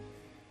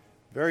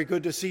Very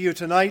good to see you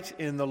tonight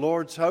in the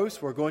Lord's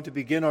house. We're going to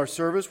begin our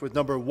service with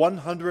number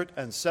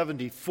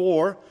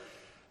 174.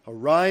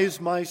 Arise,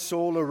 my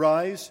soul,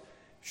 arise.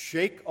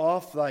 Shake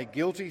off thy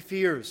guilty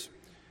fears.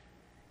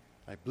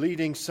 Thy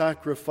bleeding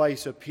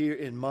sacrifice appear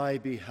in my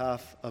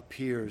behalf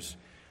appears.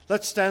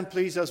 Let's stand,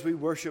 please, as we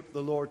worship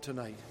the Lord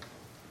tonight.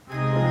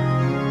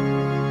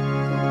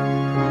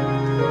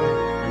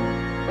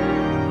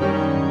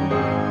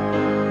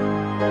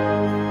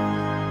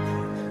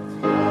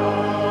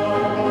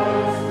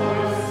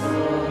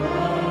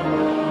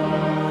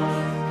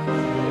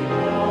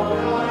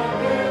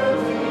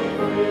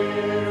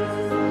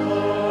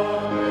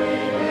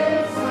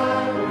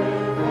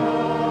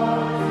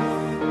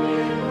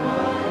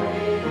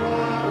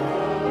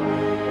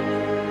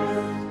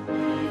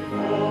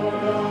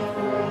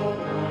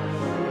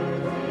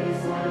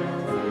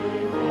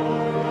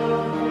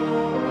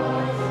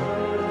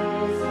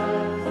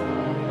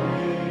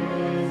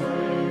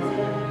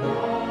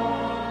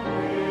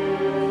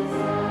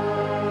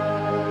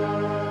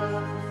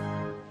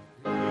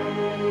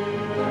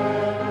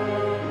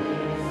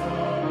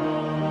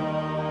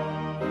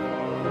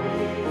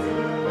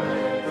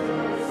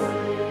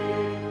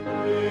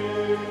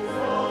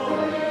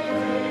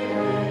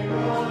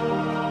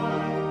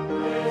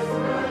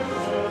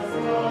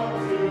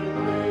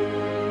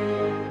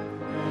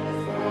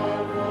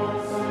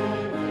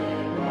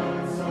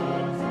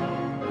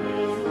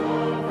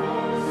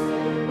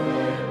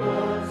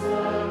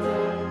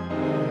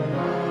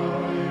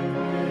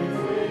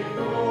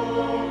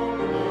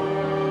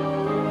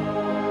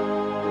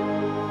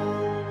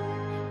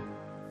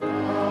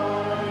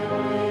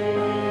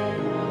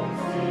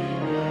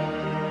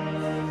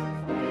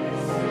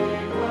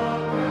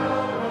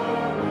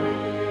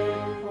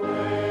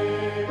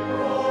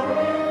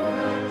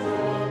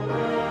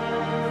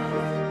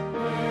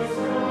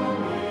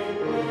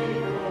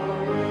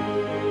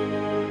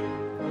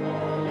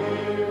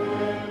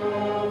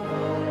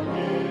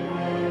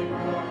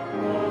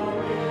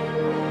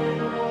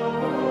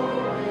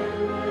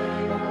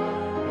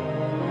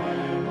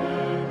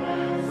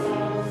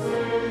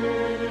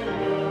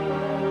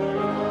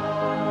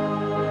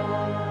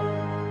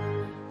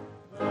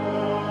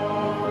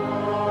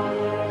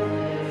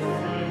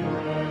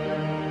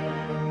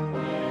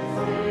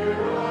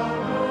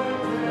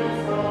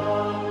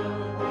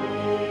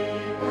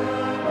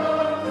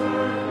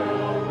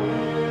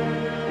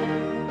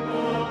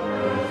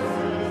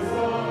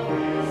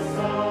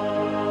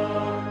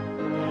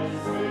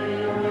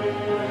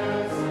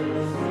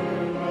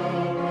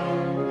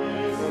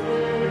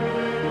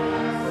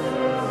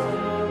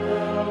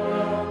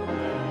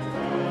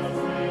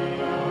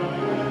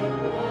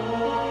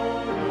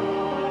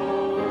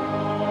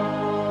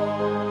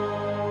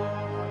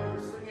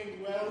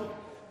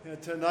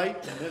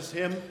 Tonight, in this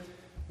hymn,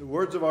 the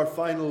words of our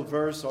final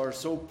verse are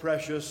so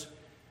precious.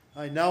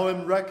 I now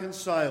am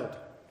reconciled.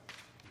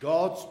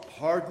 God's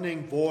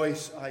pardoning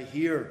voice I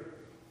hear.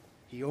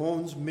 He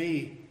owns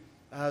me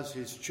as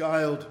his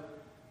child.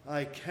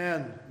 I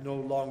can no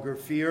longer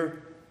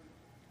fear.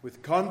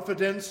 With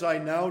confidence I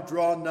now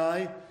draw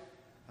nigh.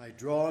 I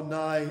draw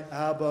nigh,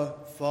 Abba,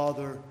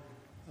 Father,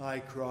 I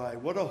cry.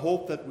 What a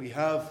hope that we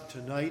have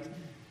tonight.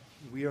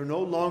 We are no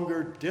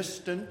longer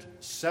distant,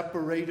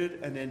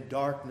 separated, and in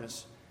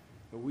darkness.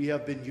 But we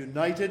have been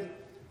united,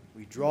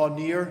 we draw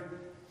near,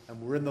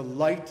 and we're in the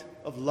light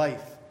of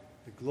life,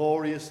 the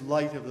glorious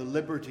light of the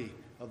liberty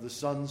of the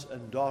sons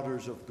and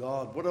daughters of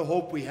God. What a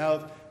hope we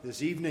have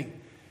this evening.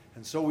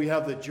 And so we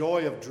have the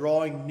joy of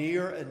drawing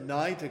near and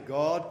nigh to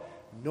God.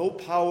 No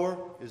power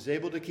is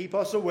able to keep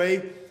us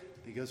away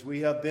because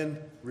we have been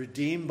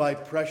redeemed by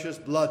precious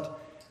blood.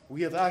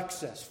 We have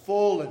access,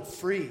 full and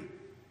free.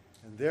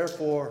 And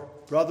therefore,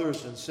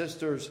 brothers and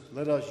sisters,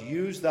 let us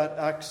use that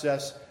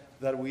access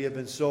that we have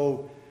been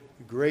so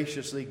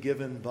graciously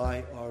given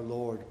by our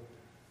Lord.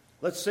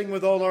 Let's sing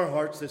with all our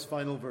hearts this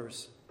final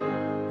verse.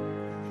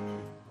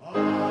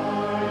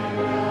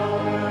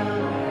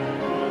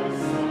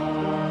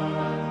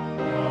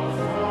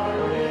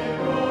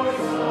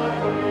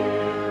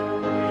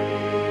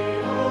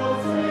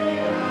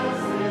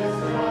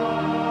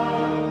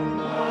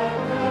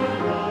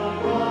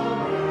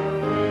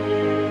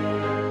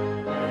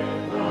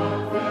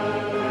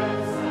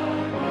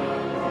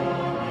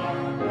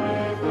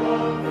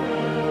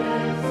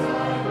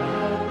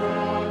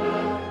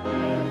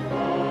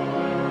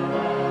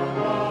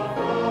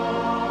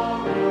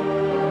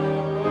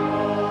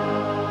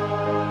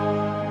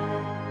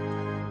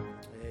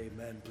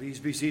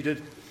 Be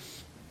seated.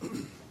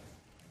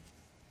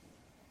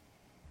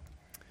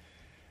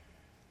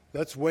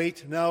 Let's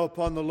wait now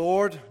upon the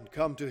Lord and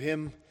come to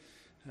him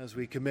as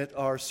we commit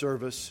our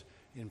service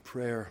in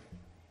prayer.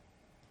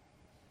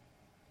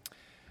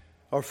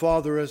 Our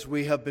Father, as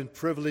we have been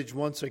privileged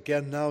once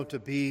again now to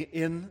be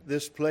in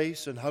this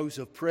place and house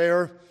of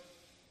prayer,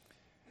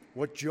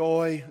 what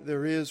joy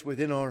there is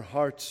within our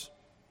hearts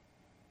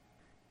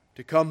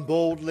to come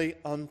boldly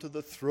unto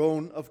the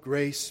throne of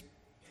grace.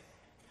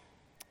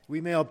 We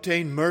may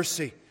obtain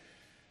mercy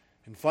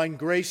and find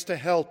grace to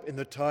help in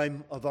the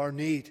time of our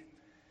need.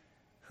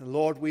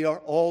 Lord, we are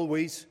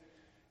always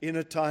in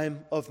a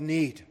time of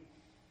need.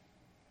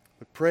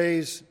 But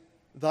praise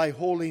thy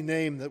holy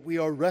name that we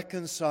are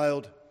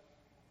reconciled.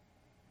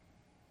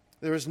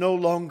 There is no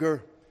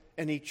longer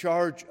any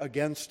charge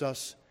against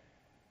us.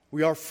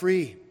 We are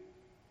free.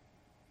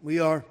 We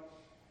are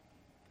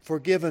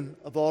forgiven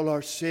of all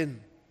our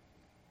sin.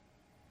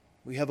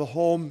 We have a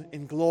home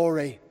in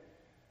glory.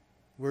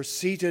 We're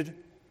seated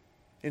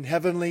in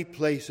heavenly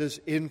places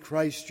in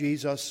Christ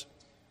Jesus.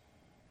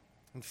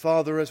 And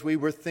Father, as we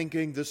were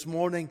thinking this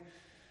morning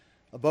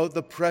about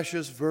the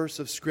precious verse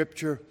of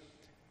Scripture,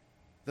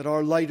 that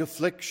our light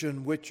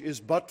affliction, which is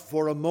but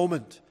for a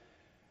moment,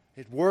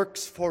 it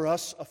works for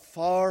us a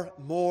far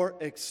more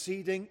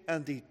exceeding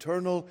and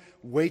eternal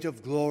weight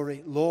of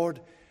glory. Lord,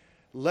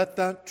 let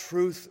that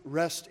truth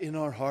rest in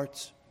our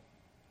hearts.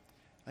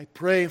 I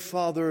pray,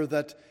 Father,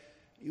 that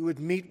you would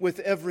meet with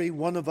every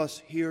one of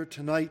us here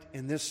tonight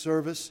in this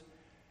service.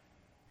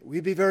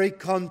 We be very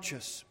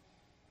conscious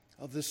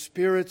of the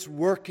Spirit's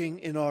working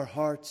in our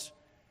hearts,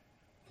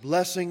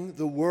 blessing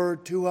the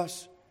Word to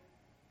us.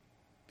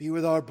 Be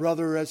with our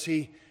brother as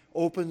he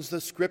opens the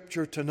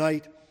Scripture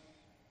tonight.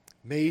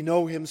 May he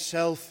know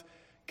himself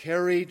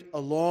carried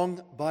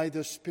along by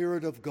the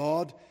Spirit of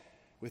God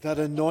with that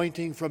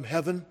anointing from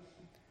heaven.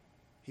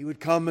 He would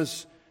come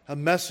as a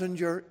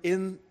messenger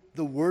in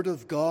the Word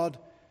of God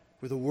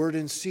with a word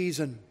in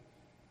season.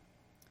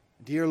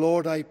 Dear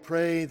Lord, I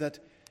pray that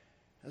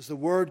as the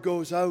Word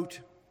goes out,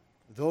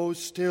 those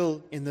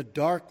still in the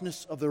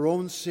darkness of their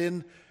own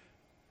sin,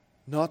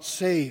 not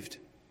saved,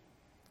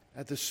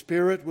 that the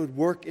Spirit would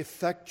work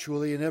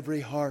effectually in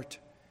every heart.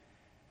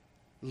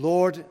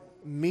 Lord,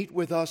 meet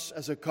with us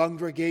as a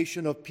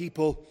congregation of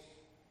people.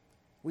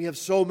 We have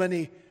so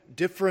many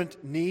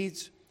different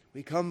needs.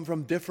 We come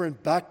from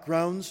different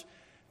backgrounds,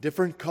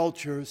 different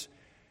cultures,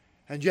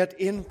 and yet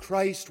in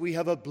Christ we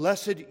have a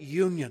blessed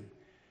union.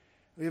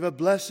 We have a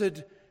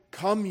blessed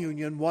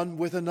communion one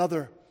with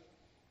another.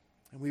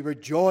 And we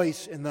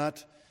rejoice in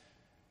that.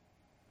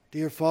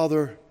 Dear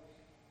Father,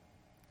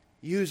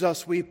 use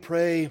us, we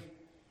pray,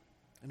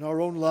 in our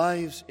own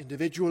lives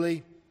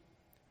individually.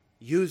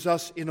 Use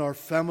us in our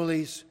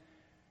families.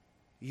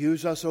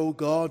 Use us, O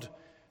God,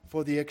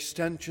 for the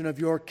extension of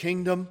your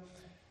kingdom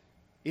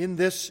in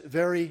this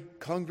very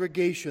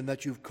congregation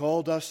that you've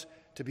called us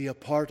to be a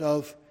part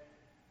of.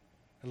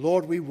 And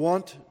Lord, we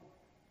want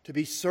to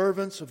be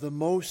servants of the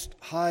Most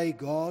High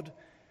God.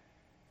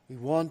 We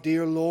want,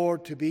 dear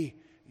Lord, to be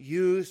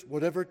used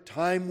whatever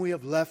time we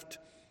have left.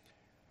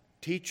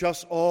 Teach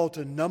us all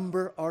to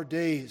number our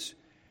days.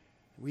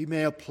 We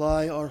may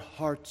apply our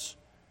hearts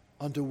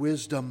unto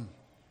wisdom.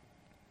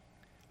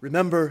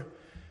 Remember,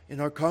 in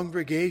our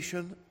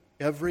congregation,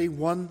 every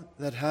one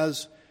that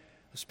has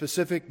a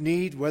specific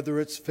need, whether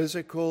it's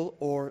physical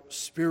or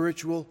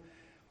spiritual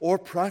or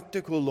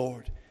practical,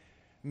 Lord,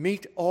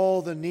 meet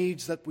all the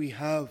needs that we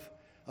have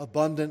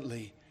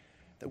abundantly,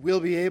 that we'll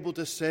be able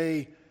to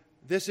say,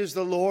 this is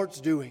the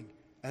Lord's doing,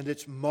 and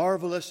it's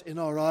marvelous in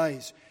our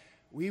eyes.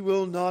 We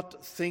will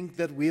not think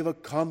that we have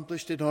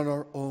accomplished it on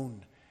our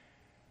own.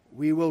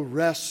 We will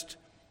rest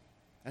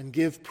and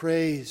give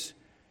praise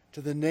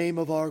to the name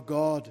of our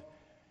God.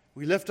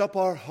 We lift up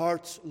our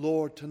hearts,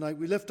 Lord, tonight.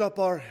 We lift up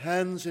our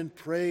hands in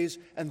praise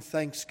and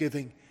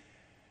thanksgiving.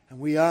 And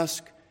we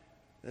ask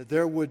that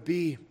there would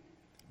be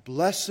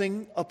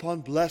blessing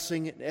upon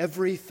blessing in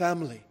every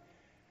family.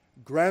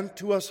 Grant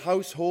to us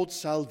household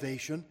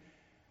salvation.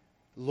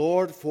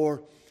 Lord,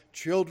 for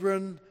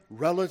children,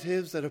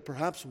 relatives that have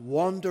perhaps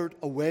wandered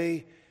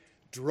away,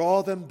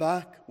 draw them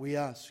back, we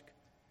ask.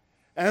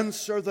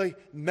 Answer the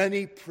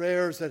many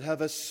prayers that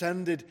have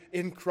ascended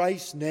in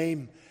Christ's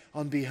name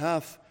on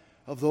behalf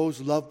of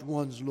those loved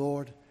ones,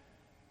 Lord.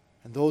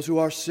 And those who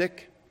are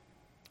sick,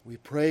 we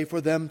pray for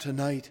them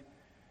tonight.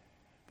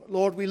 But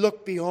Lord, we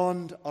look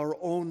beyond our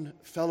own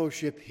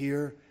fellowship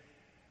here.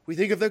 We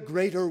think of the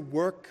greater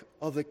work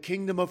of the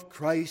kingdom of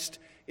Christ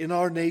in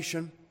our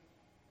nation.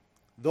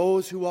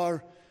 Those who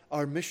are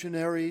our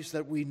missionaries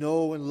that we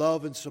know and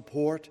love and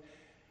support,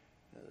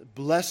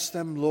 bless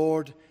them,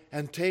 Lord,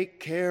 and take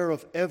care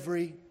of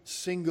every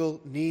single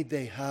need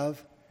they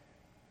have.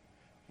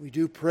 We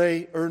do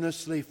pray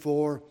earnestly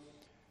for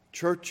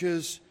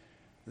churches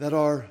that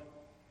are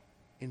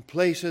in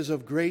places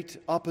of great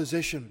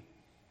opposition,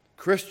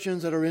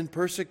 Christians that are in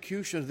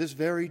persecution this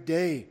very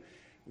day.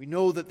 We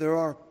know that there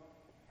are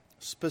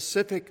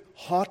specific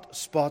hot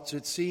spots,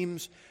 it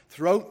seems,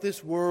 throughout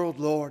this world,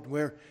 Lord,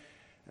 where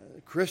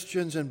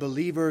Christians and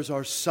believers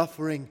are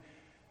suffering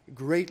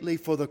greatly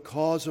for the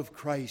cause of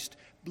Christ.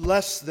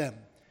 Bless them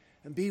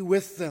and be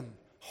with them.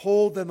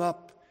 Hold them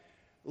up.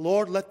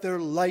 Lord, let their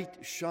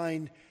light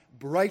shine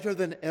brighter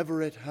than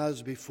ever it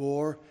has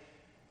before,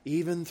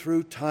 even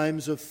through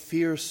times of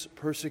fierce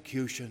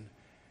persecution.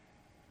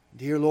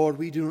 Dear Lord,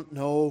 we don't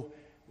know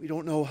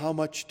how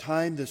much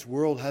time this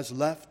world has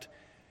left.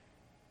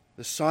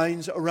 The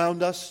signs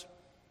around us,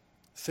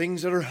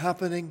 things that are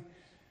happening,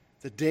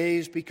 the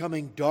days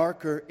becoming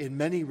darker in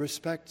many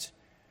respects.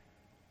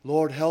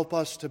 Lord, help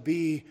us to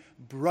be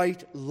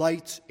bright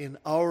lights in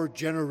our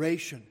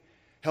generation,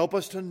 Help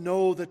us to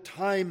know the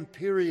time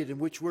period in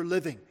which we're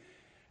living,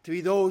 to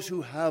be those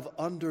who have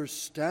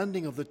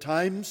understanding of the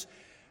times,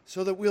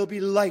 so that we'll be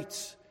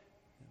lights,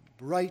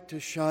 bright to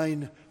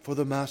shine for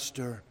the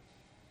Master.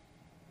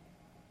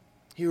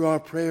 Hear our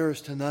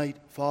prayers tonight,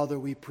 Father,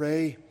 we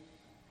pray.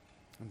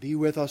 And be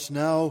with us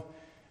now.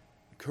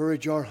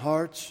 Encourage our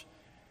hearts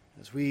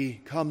as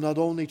we come not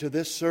only to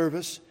this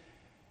service,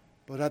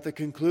 but at the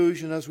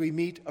conclusion as we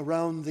meet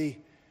around the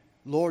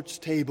Lord's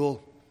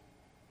table.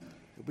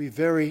 Be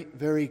very,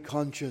 very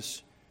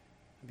conscious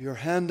of your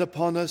hand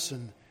upon us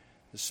and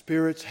the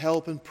Spirit's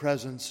help and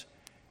presence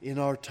in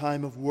our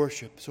time of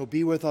worship. So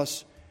be with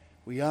us.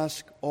 We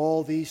ask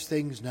all these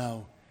things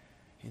now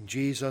in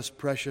Jesus'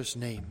 precious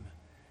name.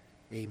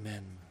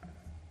 Amen.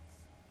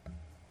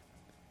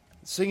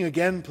 Sing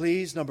again,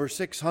 please, number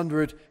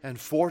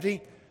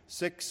 640,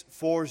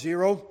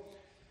 640.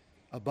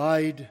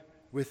 Abide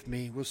with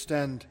me. We'll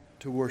stand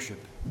to worship.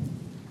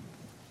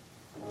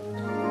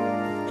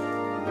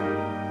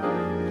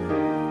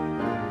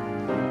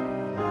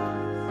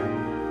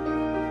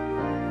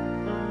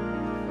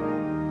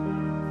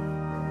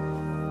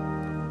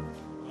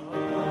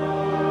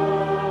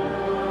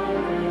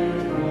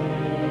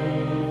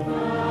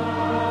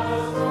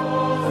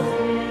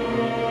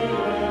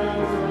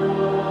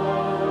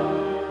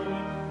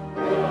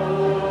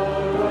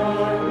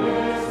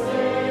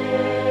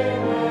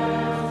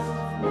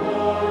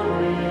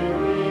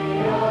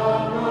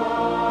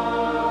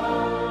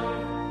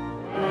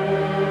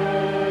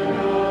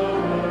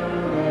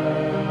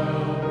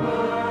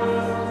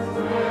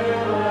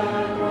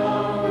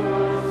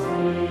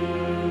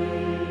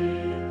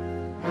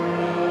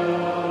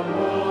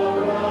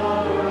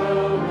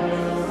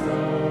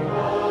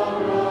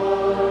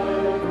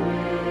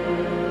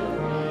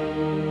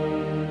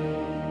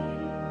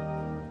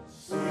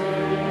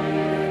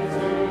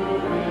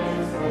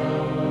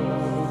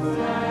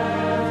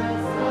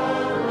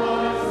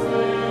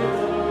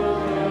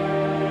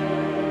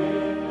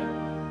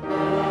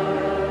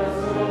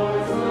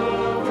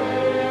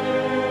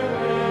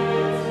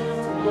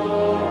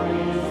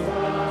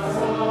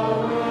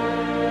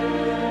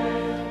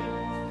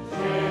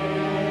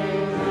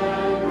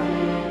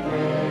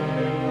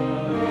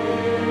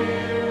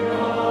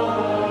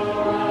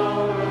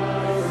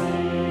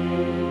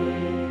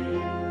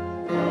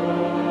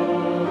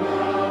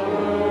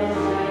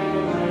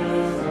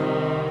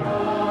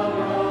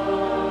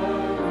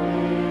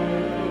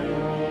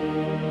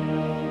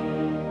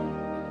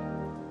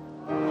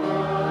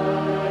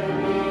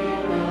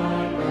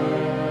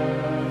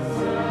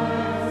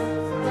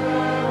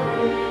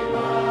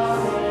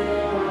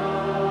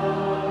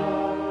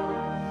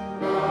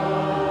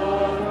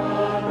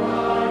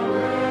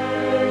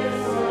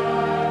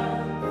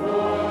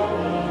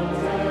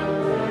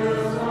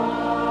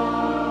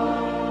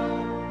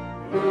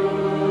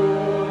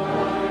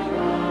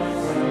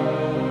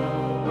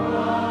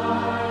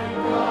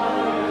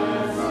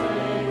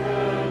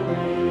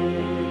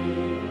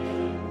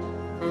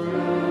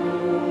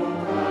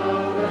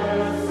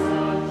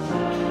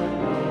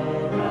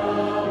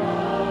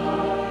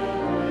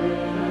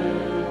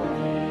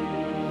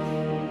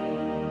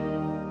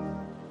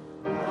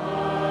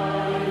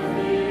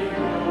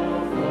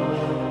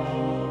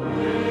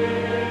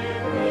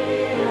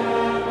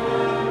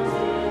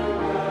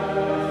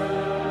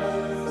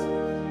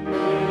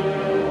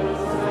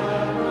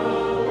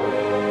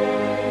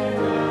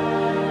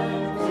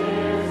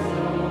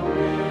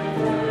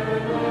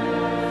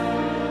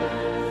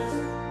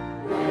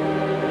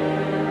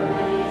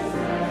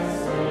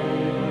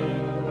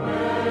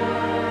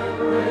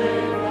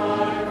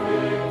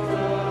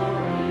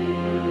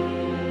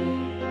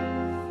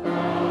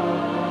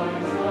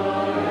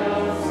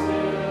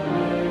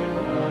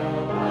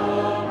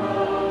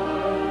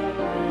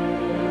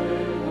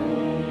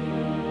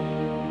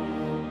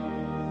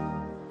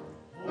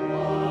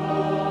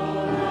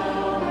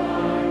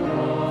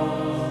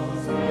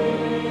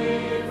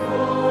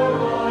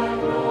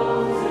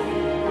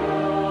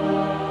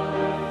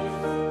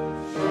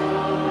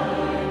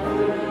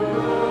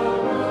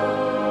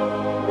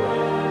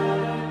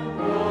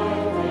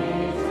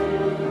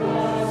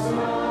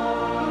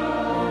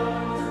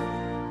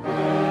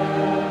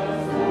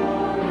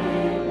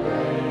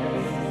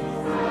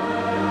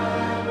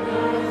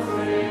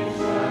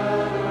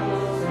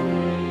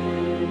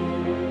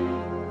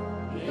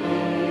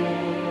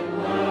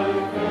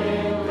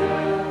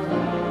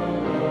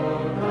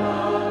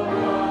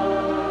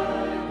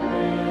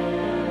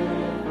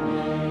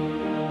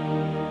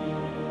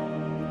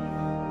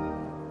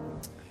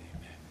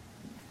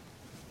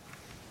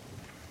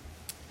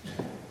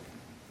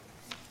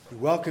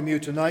 Welcome you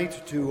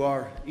tonight to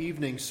our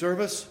evening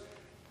service.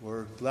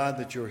 We're glad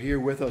that you're here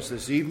with us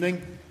this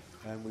evening,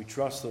 and we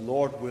trust the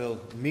Lord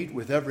will meet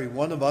with every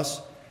one of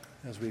us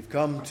as we've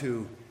come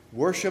to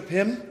worship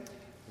Him.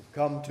 We've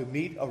come to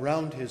meet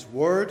around His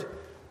Word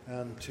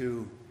and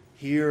to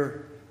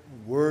hear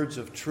words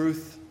of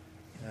truth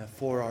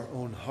for our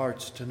own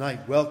hearts tonight.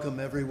 Welcome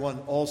everyone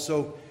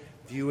also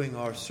viewing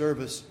our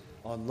service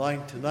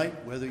online tonight,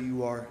 whether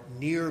you are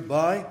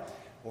nearby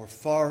or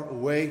far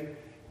away,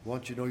 I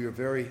want you to know you're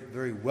very,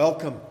 very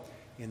welcome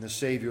in the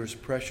Savior's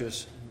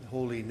precious and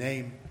holy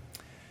name.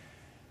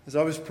 As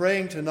I was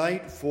praying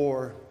tonight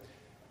for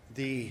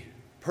the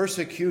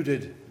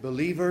persecuted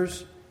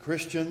believers,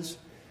 Christians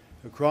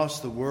across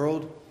the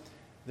world,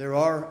 there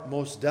are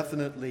most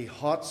definitely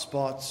hot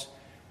spots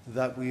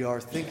that we are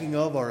thinking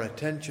of, our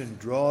attention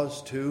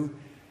draws to.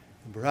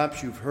 And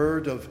perhaps you've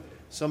heard of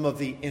some of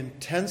the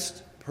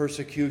intense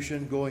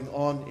persecution going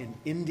on in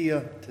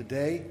India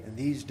today, in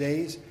these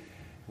days.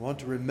 We want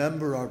to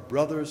remember our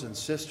brothers and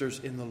sisters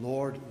in the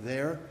Lord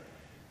there,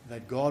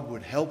 that God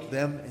would help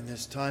them in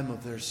this time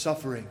of their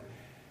suffering.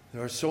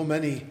 There are so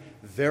many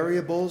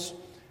variables.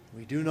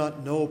 We do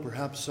not know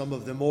perhaps some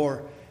of the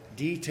more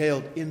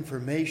detailed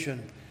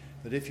information,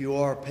 but if you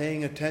are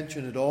paying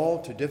attention at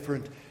all to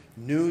different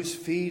news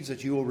feeds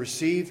that you will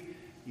receive,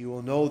 you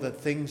will know that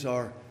things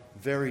are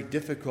very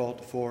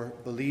difficult for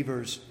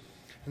believers.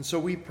 And so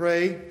we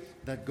pray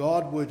that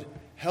God would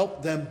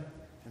help them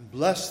and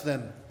bless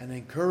them and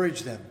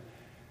encourage them.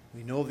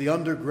 We know the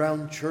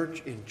underground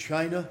church in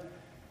China.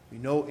 We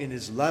know in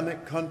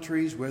Islamic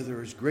countries where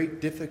there is great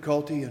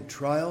difficulty and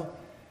trial.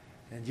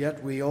 And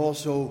yet we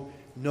also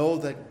know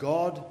that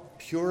God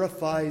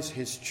purifies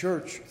His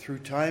church through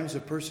times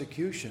of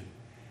persecution.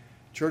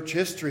 Church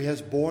history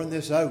has borne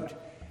this out.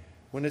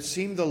 When it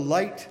seemed the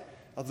light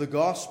of the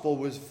gospel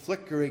was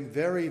flickering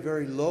very,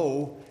 very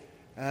low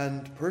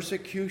and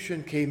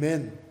persecution came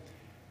in,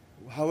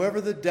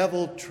 however the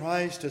devil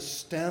tries to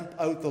stamp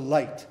out the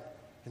light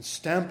and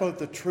stamp out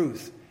the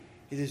truth,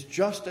 it is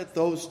just at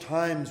those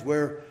times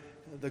where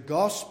the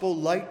gospel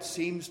light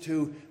seems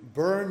to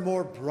burn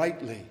more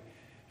brightly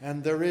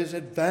and there is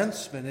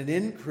advancement and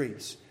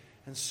increase,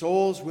 and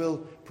souls will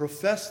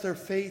profess their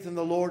faith in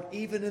the Lord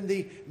even in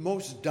the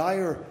most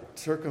dire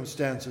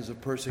circumstances of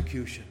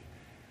persecution.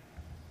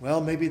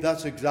 Well, maybe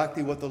that's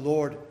exactly what the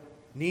Lord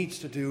needs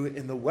to do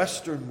in the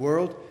Western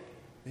world.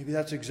 Maybe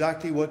that's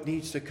exactly what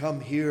needs to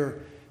come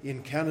here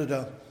in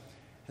Canada.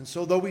 And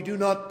so though we do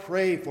not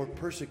pray for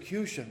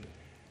persecution,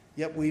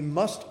 yet we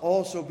must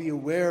also be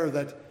aware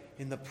that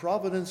in the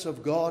providence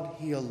of God,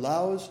 He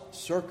allows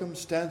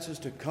circumstances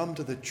to come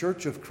to the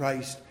Church of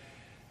Christ.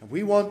 And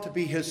we want to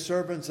be His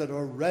servants that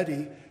are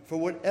ready for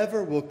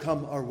whatever will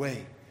come our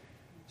way.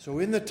 So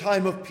in the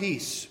time of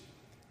peace,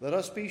 let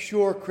us be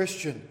sure,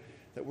 Christian,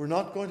 that we're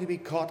not going to be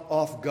caught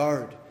off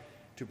guard,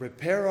 to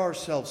prepare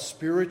ourselves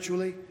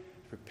spiritually,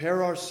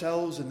 prepare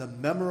ourselves in the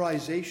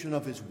memorization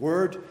of His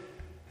Word,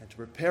 and to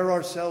prepare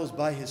ourselves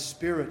by His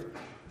Spirit,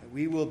 that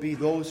we will be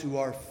those who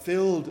are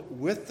filled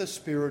with the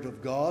Spirit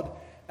of God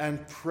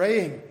and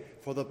praying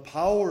for the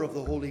power of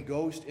the Holy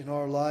Ghost in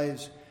our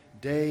lives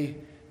day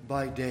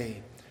by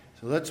day.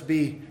 So let's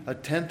be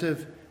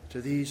attentive to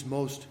these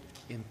most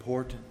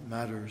important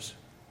matters.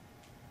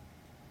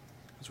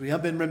 As we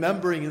have been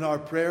remembering in our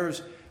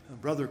prayers,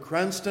 Brother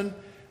Cranston,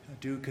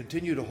 do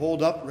continue to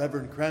hold up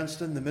Reverend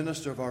Cranston, the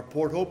minister of our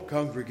Port Hope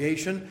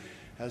congregation,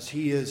 as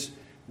he is,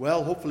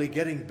 well, hopefully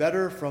getting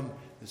better from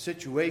the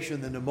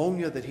situation, the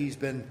pneumonia that he's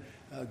been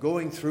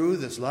going through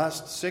this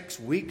last 6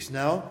 weeks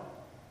now.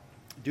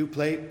 Do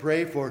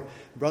pray for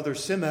Brother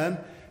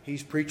Siman.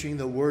 He's preaching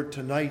the word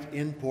tonight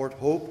in Port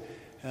Hope.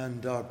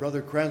 And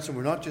Brother Cranston,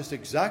 we're not just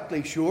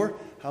exactly sure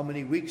how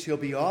many weeks he'll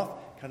be off,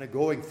 kind of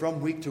going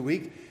from week to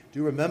week.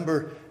 Do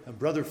remember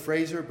Brother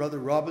Fraser, Brother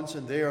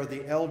Robinson, they are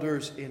the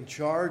elders in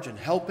charge and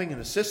helping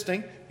and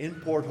assisting in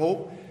Port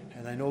Hope.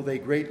 And I know they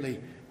greatly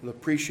will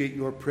appreciate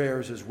your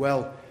prayers as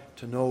well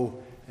to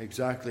know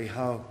exactly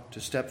how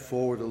to step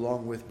forward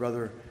along with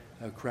Brother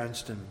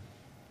Cranston.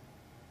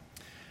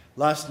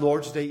 Last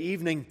Lord's Day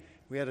evening,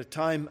 we had a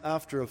time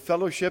after a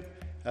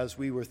fellowship as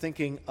we were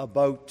thinking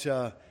about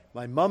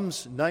my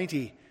mum's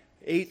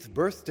 98th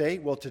birthday.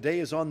 Well, today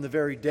is on the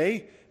very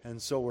day, and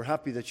so we're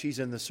happy that she's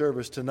in the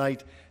service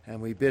tonight,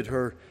 and we bid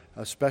her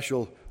a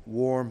special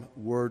warm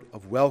word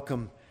of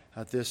welcome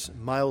at this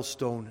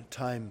milestone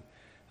time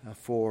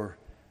for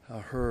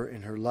her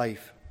in her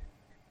life.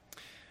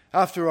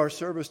 After our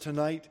service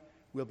tonight,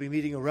 we'll be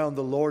meeting around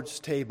the Lord's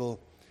table.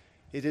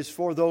 It is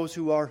for those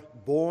who are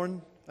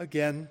born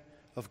again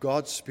of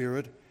God's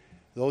Spirit,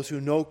 those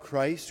who know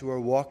Christ, who are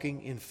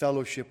walking in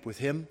fellowship with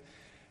Him,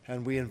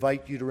 and we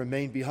invite you to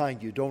remain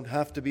behind. You don't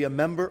have to be a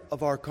member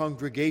of our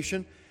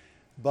congregation,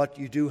 but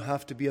you do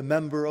have to be a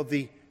member of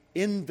the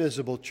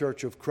invisible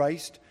Church of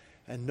Christ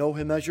and know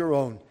Him as your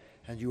own,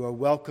 and you are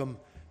welcome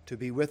to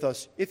be with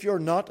us. If you're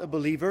not a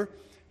believer,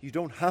 you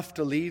don't have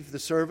to leave the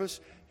service.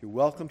 You're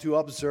welcome to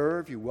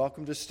observe. You're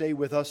welcome to stay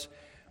with us,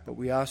 but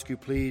we ask you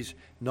please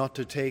not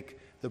to take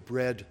the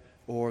bread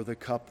or the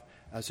cup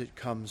as it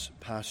comes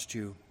past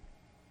you.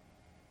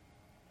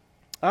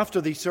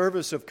 After the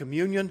service of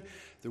communion,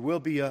 there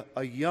will be a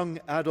young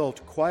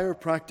adult choir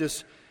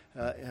practice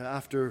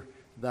after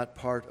that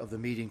part of the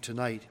meeting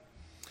tonight.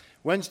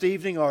 Wednesday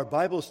evening, our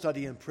Bible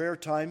study and prayer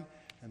time,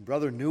 and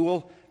Brother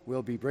Newell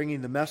will be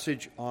bringing the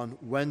message on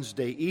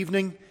Wednesday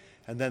evening,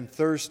 and then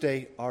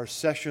Thursday, our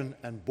session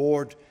and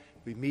board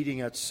will be meeting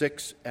at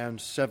 6 and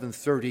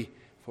 7:30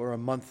 for a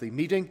monthly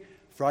meeting.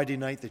 Friday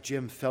night, the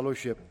gym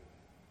fellowship.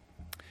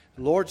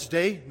 Lord's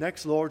Day,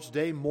 next Lord's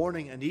Day,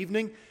 morning and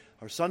evening.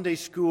 Our Sunday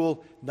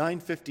school,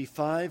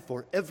 9:55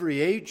 for every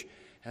age.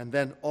 And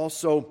then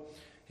also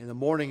in the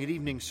morning and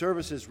evening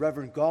services,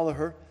 Reverend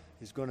Gallagher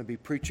is going to be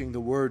preaching the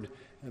Word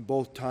in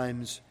both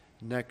times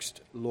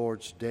next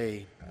Lord's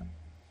Day.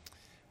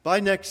 By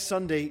next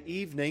Sunday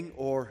evening,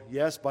 or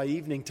yes, by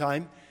evening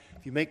time,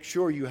 if you make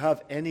sure you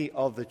have any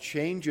of the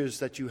changes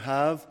that you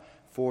have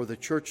for the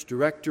church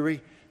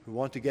directory, we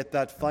want to get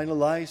that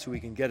finalized so we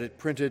can get it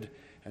printed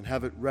and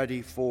have it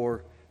ready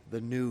for the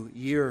new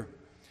year.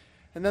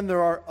 And then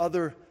there are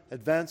other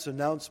advance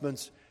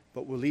announcements,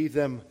 but we'll leave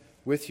them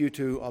with you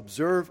to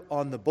observe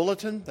on the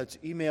bulletin that's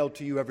emailed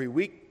to you every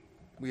week.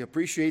 We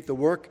appreciate the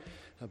work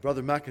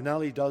Brother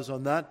McAnally does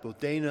on that, both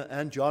Dana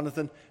and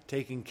Jonathan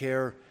taking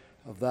care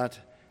of that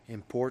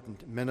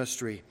important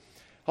ministry.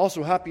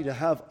 Also happy to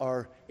have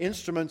our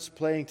instruments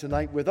playing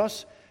tonight with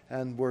us,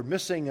 and we're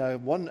missing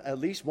at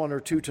least one or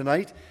two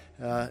tonight.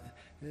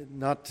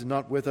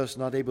 Not with us,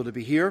 not able to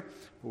be here.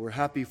 But we're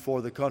happy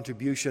for the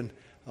contribution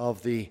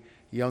of the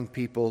young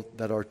people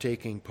that are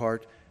taking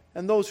part,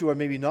 and those who are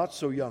maybe not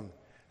so young.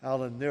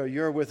 Alan,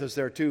 you're with us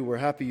there too. We're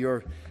happy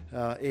you're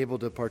able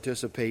to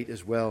participate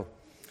as well.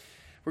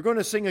 We're going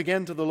to sing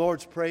again to the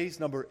Lord's Praise,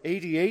 number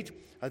 88.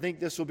 I think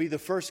this will be the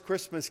first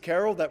Christmas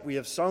carol that we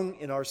have sung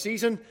in our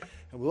season,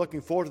 and we're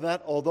looking forward to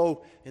that,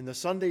 although in the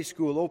Sunday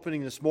school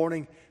opening this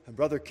morning, and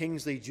Brother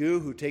Kingsley Jew,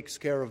 who takes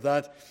care of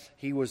that,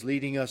 he was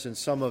leading us in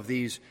some of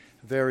these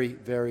very,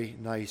 very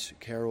nice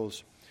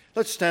carols.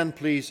 Let's stand,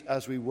 please,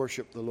 as we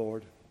worship the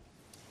Lord.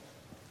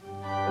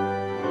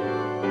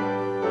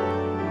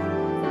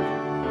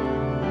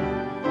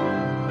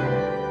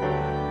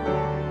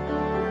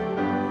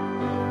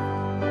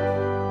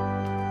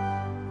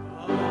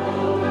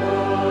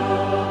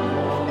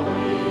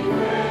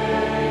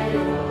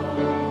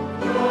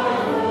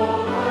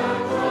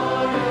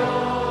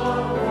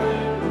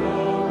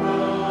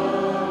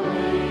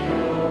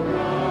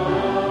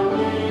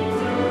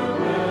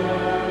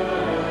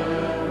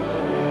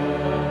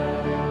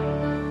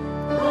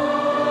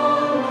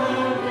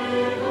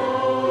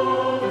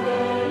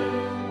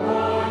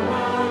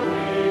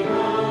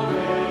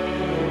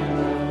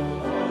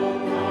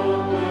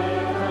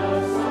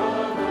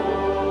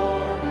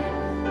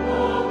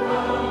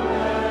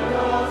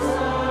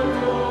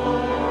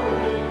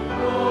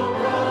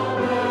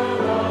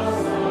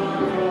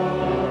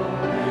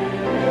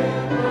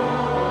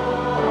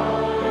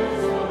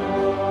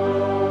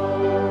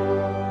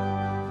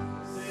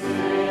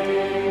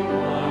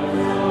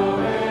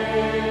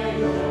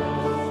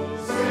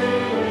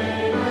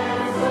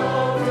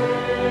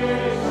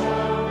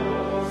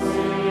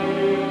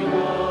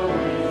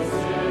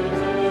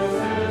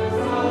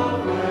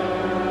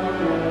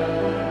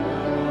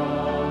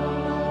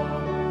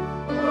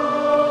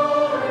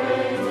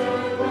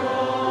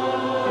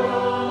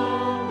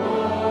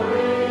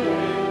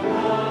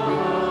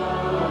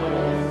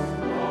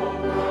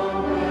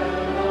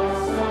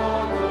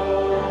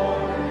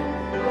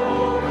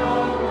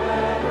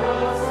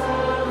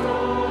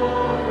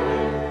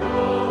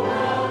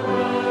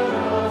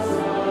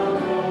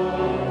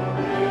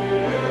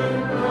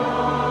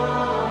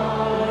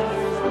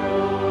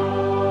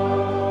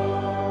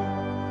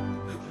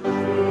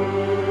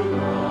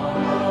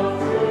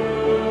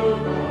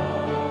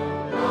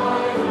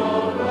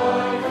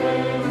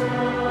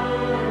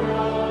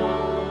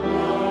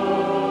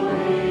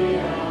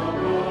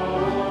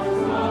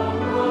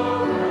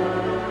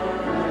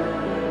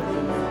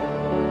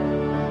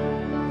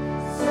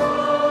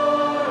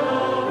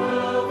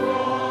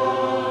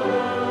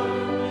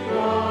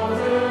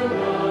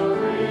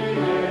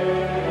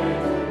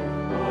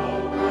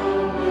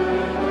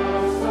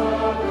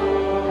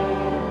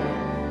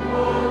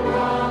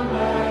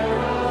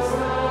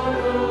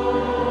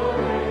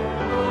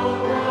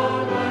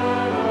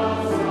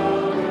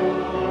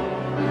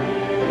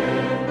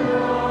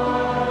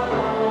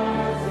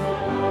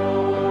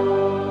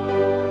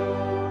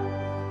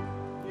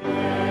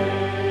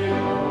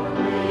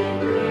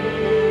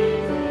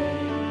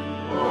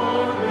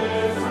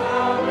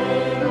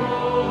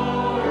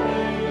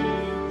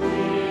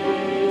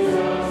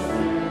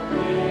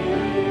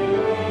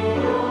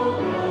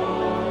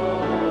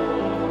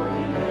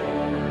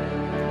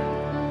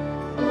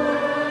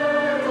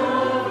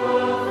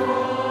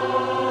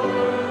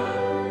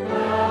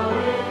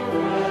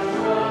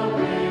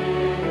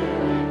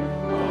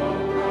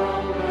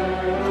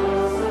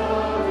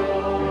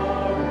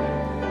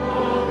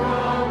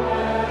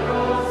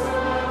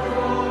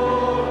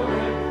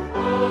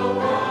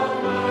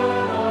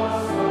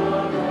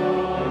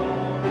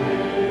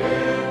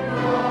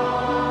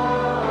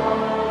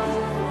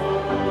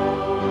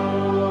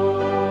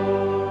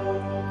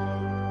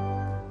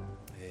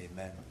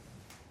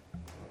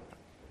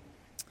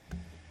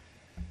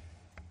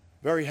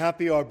 Very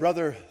happy our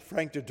brother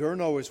Frank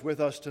DeDurno is with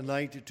us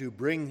tonight to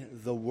bring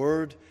the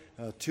word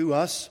to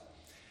us.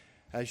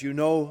 As you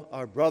know,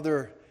 our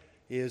brother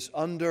is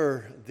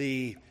under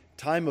the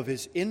time of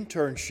his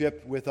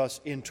internship with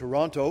us in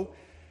Toronto,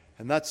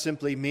 and that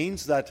simply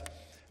means that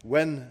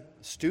when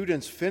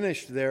students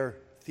finish their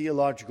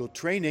theological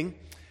training,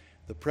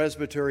 the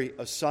presbytery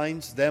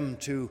assigns them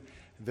to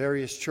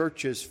various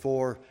churches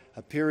for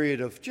a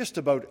period of just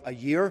about a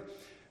year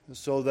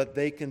so that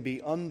they can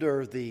be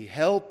under the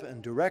help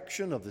and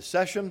direction of the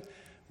session,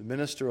 the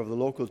minister of the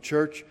local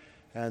church,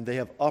 and they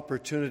have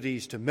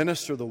opportunities to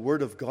minister the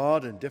Word of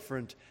God in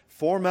different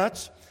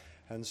formats.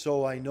 And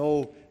so I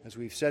know, as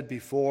we've said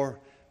before,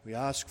 we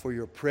ask for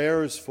your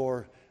prayers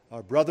for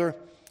our brother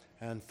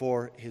and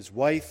for his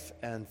wife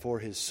and for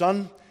his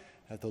son,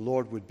 that the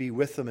Lord would be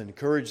with them,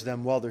 encourage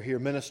them while they're here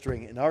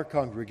ministering in our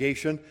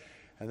congregation,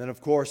 and then,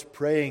 of course,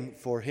 praying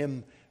for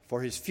him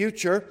for his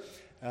future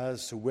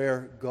as to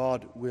where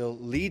God will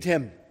lead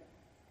him.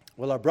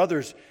 Well, our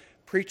brother's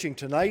preaching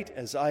tonight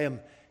as I am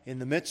in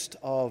the midst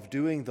of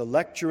doing the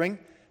lecturing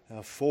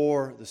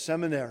for the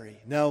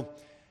seminary. Now,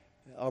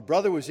 our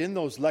brother was in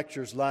those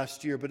lectures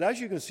last year, but as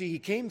you can see, he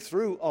came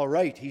through all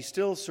right. He's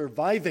still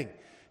surviving.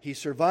 He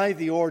survived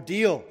the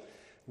ordeal.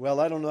 Well,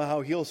 I don't know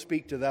how he'll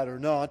speak to that or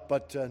not,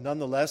 but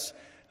nonetheless,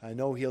 I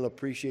know he'll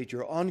appreciate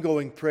your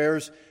ongoing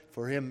prayers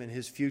for him in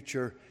his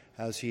future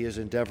as he is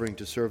endeavoring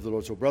to serve the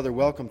Lord. So, brother,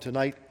 welcome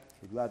tonight.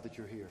 We're glad that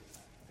you're here.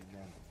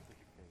 Amen.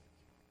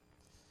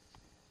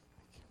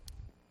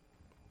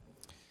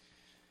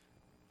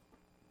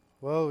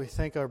 Well, we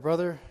thank our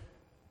brother.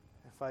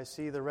 If I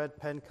see the red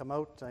pen come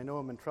out, I know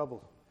I'm in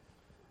trouble.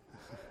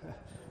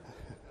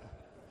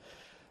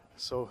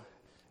 So,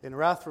 in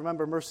wrath,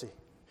 remember mercy.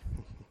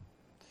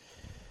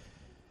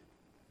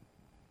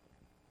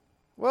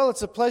 Well,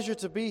 it's a pleasure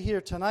to be here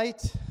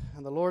tonight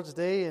on the Lord's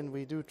Day, and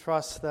we do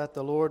trust that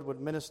the Lord would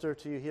minister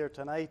to you here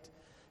tonight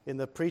in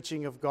the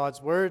preaching of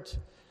God's Word.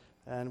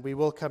 And we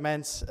will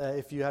commence,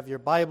 if you have your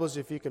Bibles,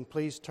 if you can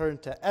please turn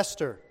to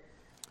Esther.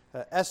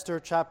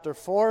 Esther chapter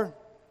 4.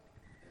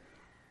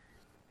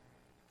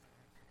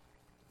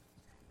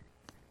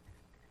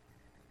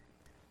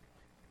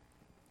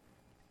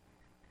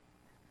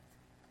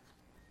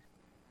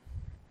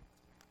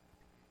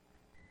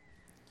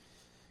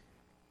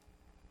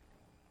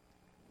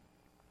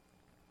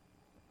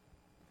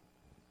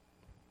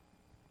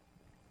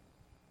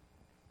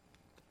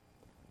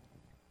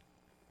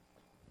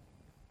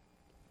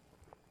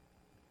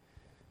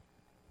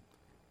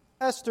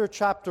 Esther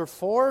chapter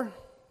 4,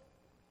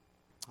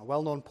 a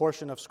well-known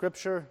portion of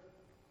Scripture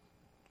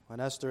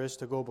when Esther is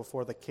to go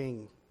before the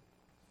king.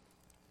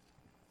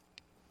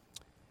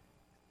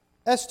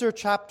 Esther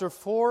chapter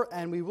 4,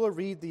 and we will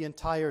read the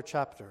entire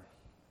chapter.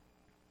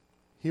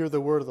 Hear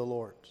the word of the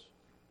Lord.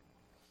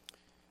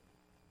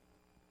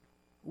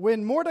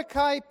 When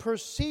Mordecai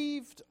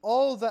perceived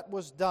all that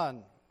was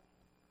done,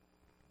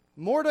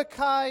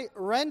 Mordecai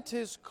rent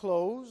his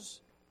clothes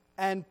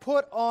and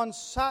put on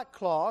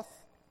sackcloth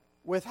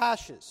with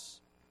ashes.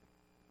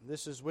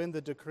 This is when the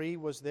decree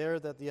was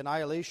there that the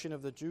annihilation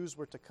of the Jews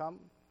were to come.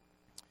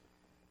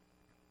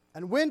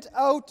 And went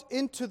out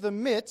into the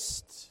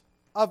midst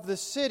of the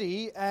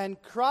city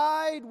and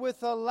cried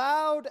with a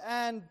loud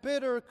and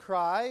bitter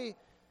cry,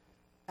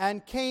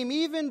 and came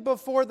even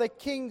before the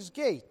king's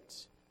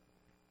gate.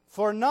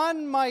 For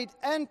none might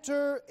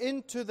enter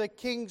into the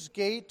king's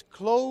gate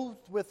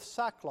clothed with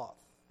sackcloth.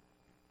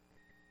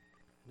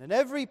 And in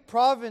every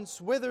province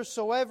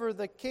whithersoever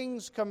the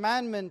king's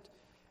commandment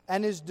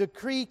and his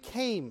decree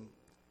came,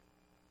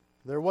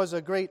 there was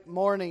a great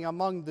mourning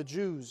among the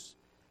Jews,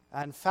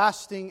 and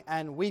fasting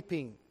and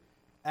weeping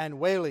and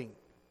wailing,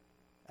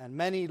 and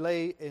many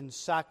lay in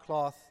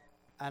sackcloth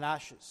and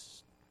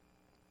ashes.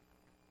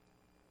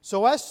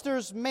 So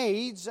Esther's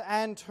maids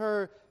and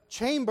her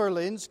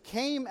chamberlains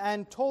came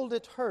and told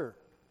it her.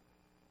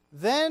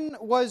 Then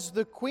was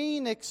the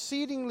queen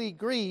exceedingly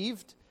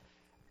grieved,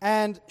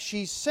 and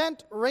she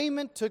sent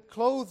raiment to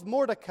clothe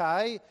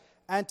Mordecai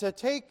and to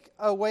take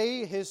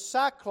away his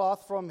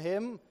sackcloth from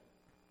him,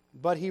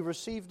 but he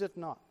received it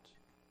not.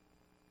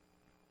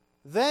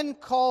 Then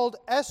called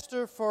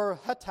Esther for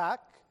Hatak,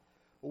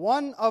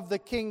 one of the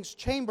king's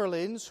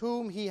chamberlains,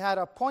 whom he had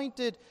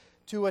appointed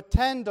to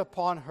attend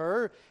upon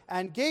her,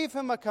 and gave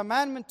him a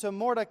commandment to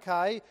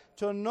Mordecai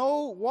to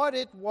know what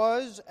it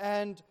was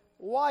and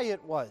why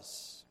it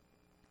was.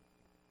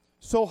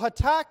 So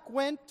Hatak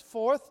went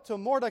forth to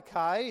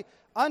Mordecai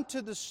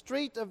unto the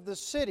street of the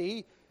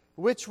city,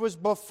 which was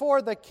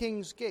before the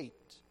king's gate.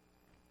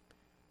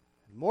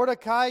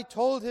 Mordecai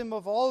told him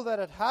of all that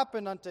had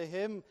happened unto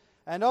him,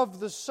 and of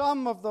the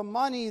sum of the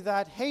money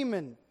that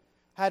Haman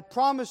had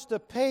promised to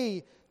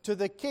pay to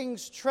the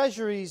king's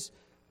treasuries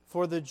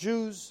for the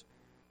Jews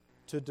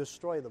to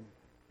destroy them.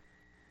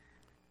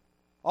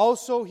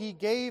 Also he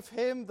gave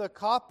him the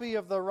copy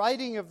of the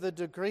writing of the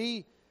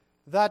decree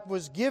that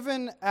was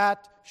given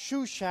at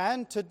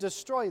Shushan to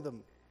destroy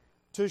them,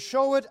 to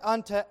show it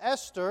unto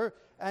Esther,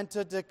 and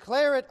to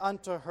declare it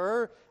unto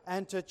her,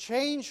 and to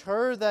change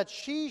her, that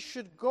she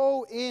should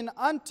go in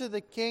unto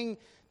the king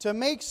to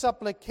make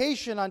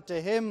supplication unto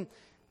him,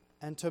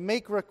 and to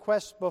make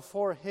request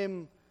before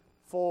him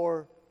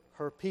for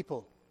her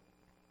people.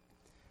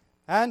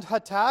 And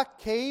Hatak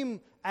came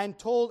and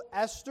told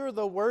Esther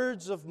the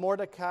words of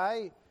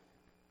Mordecai.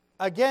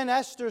 Again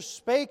Esther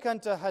spake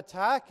unto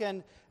Hatak,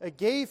 and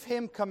gave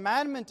him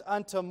commandment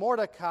unto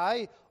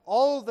Mordecai,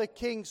 all the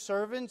king's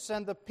servants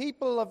and the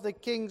people of the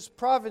king's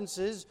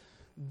provinces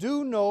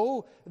do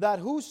know that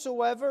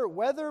whosoever,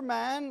 whether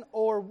man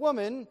or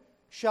woman,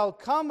 shall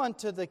come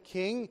unto the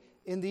king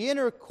in the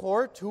inner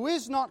court, who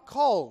is not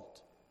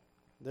called,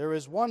 there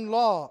is one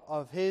law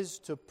of his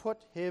to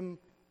put him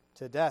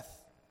to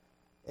death,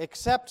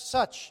 except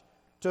such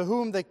to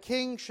whom the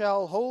king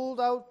shall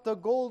hold out the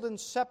golden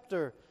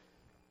scepter,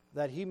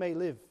 that he may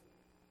live.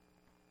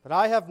 But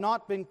I have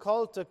not been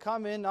called to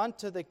come in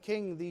unto the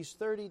king these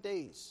 30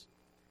 days.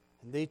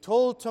 And they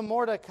told to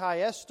Mordecai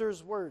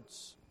Esther's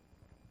words.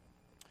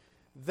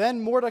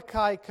 Then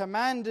Mordecai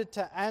commanded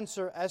to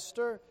answer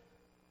Esther,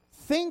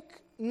 Think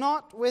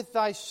not with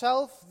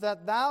thyself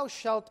that thou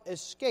shalt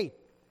escape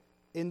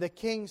in the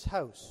king's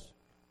house,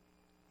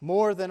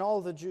 more than all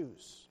the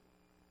Jews.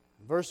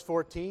 Verse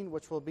 14,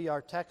 which will be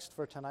our text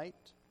for tonight.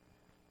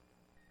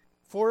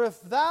 For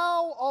if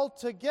thou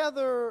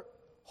altogether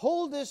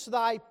holdest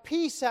thy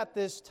peace at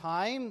this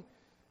time,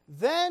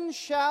 then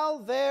shall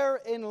there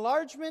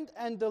enlargement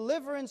and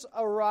deliverance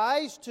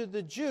arise to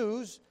the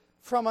Jews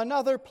from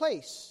another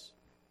place.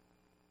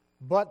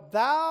 But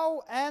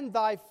thou and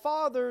thy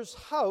father's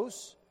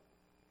house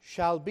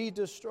shall be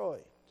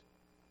destroyed.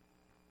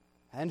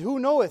 And who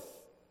knoweth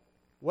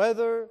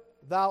whether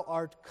thou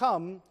art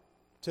come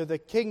to the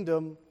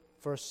kingdom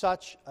for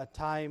such a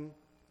time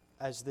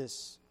as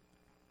this?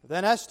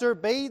 Then Esther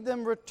bade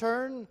them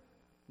return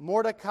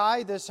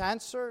Mordecai this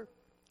answer,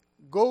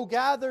 Go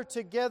gather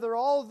together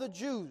all the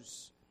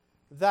Jews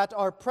that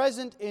are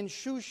present in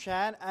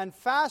Shushan, and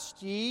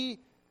fast ye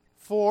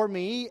for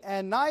me,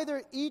 and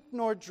neither eat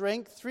nor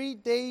drink 3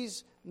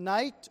 days,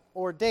 night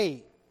or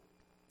day.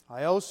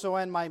 I also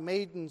and my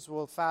maidens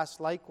will fast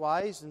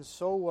likewise, and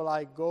so will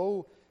I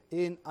go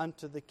in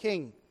unto the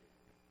king,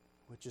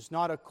 which is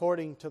not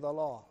according to the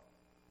law.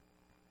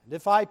 And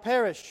if I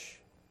perish,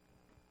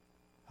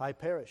 I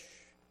perish.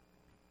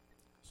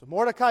 So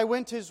Mordecai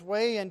went his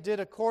way and did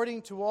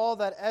according to all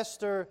that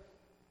Esther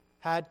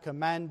had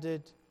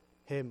commanded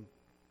him.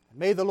 And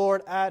may the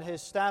Lord add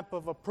his stamp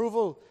of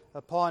approval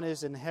upon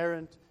his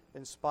inerrant,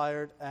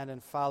 inspired, and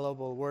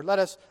infallible word. Let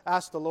us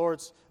ask for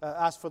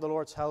the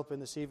Lord's help in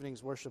this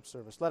evening's worship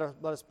service. Let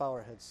us bow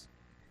our heads.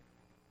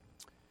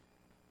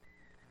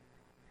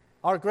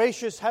 Our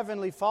gracious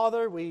Heavenly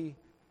Father, we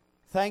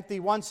thank Thee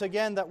once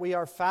again that we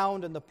are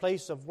found in the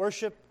place of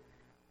worship.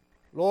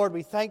 Lord,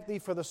 we thank Thee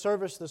for the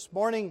service this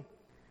morning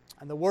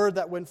and the word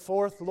that went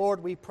forth.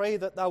 Lord, we pray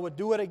that Thou would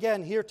do it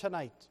again here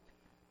tonight.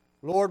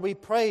 Lord, we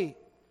pray,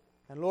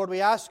 and Lord,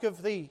 we ask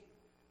of Thee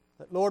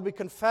that, Lord, we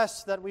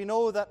confess that we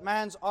know that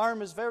man's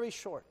arm is very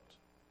short.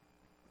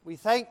 We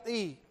thank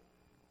Thee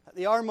that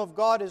the arm of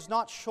God is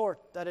not short,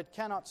 that it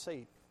cannot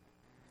save.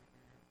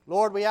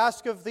 Lord, we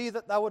ask of Thee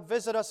that Thou would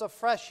visit us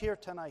afresh here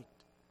tonight.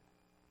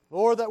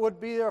 Lord, that would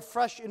be a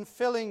fresh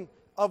infilling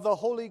of the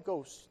Holy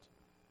Ghost.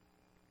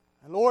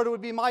 And Lord, it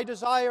would be my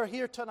desire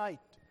here tonight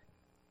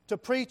to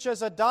preach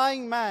as a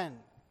dying man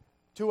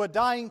to a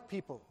dying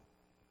people.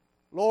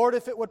 Lord,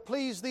 if it would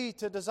please Thee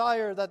to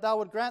desire, that Thou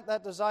would grant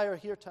that desire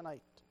here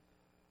tonight.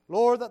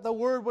 Lord, that the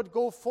word would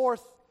go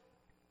forth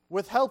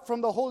with help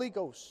from the Holy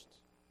Ghost.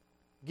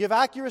 Give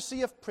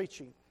accuracy of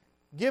preaching.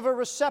 Give a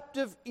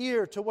receptive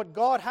ear to what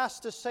God has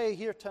to say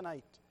here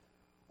tonight.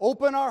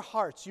 Open our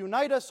hearts.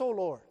 Unite us, O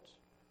Lord.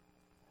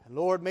 And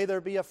Lord, may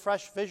there be a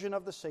fresh vision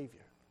of the Savior.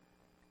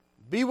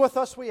 Be with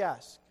us, we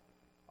ask.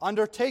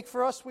 Undertake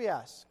for us, we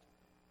ask.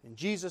 In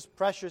Jesus'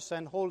 precious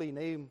and holy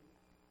name,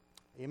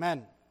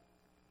 amen.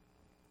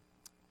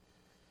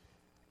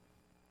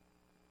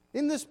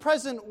 In this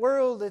present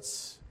world,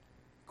 it's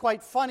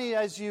quite funny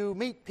as you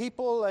meet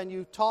people and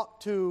you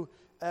talk to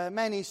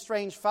many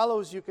strange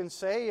fellows, you can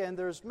say, and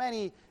there's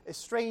many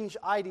strange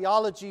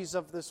ideologies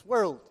of this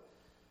world.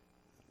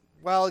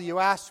 Well, you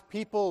ask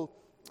people,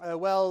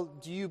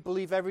 do you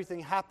believe everything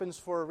happens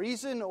for a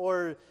reason,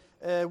 or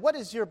what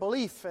is your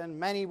belief? And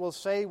many will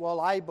say, well,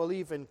 I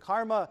believe in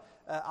karma.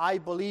 I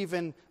believe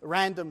in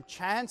random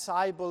chance.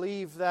 I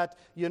believe that,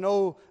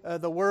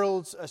 the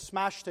world's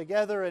smashed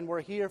together and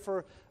we're here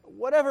for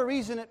whatever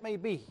reason it may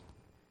be.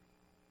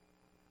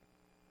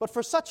 But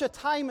for such a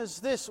time as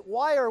this,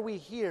 why are we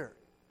here?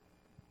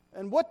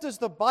 And what does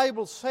the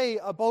Bible say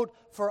about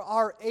for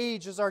our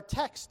age? As our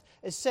text,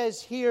 it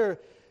says here,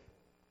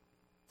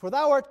 For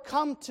thou art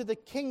come to the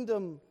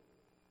kingdom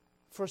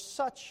for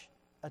such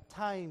a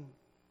time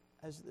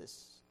as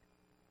this.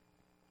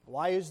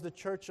 Why is the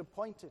church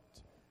appointed?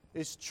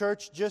 Is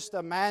church just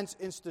a man's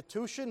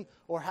institution,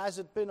 or has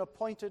it been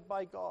appointed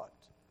by God?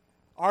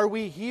 Are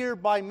we here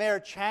by mere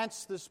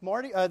chance this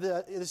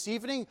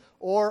evening,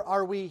 or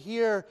are we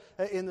here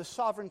in the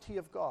sovereignty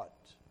of God?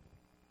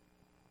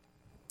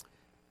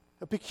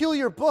 A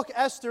peculiar book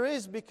Esther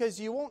is, because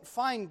you won't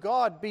find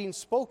God being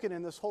spoken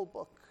in this whole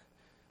book.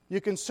 You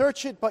can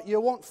search it, but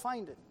you won't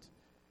find it.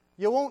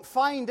 You won't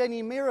find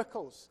any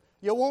miracles.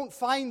 You won't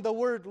find the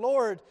word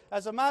Lord.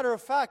 As a matter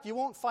of fact, you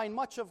won't find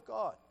much of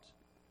God.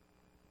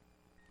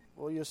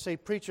 Well, you say,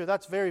 preacher,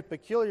 that's very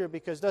peculiar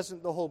because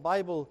doesn't the whole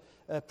Bible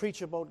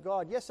preach about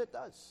God? Yes, it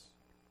does.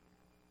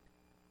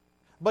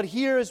 But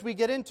here, as we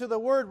get into the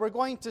Word, we're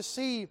going to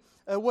see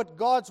what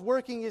God's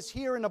working is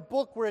here in a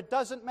book where it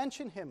doesn't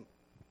mention Him.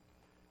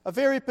 A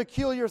very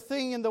peculiar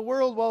thing in the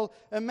world. Well,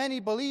 many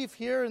believe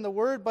here in the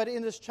Word, but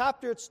in this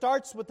chapter it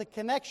starts with the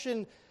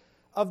connection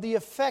of the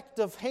effect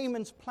of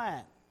Haman's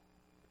plan.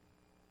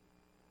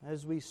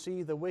 As we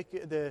see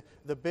the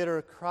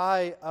bitter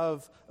cry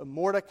of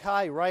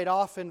Mordecai right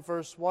off in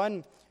verse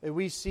 1,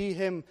 we see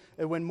him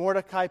when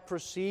Mordecai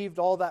perceived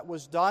all that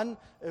was done,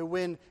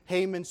 when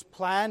Haman's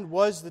plan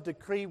was, the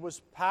decree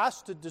was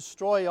passed to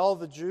destroy all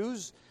the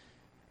Jews.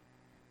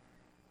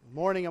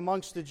 Mourning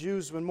amongst the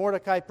Jews, when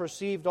Mordecai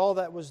perceived all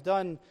that was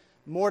done,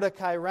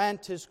 Mordecai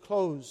rent his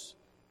clothes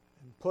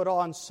and put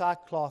on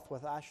sackcloth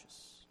with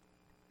ashes.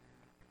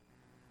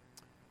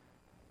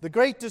 The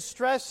great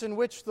distress in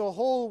which the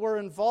whole were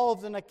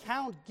involved, an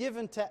account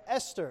given to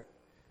Esther,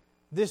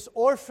 this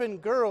orphan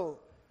girl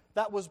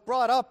that was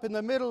brought up in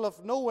the middle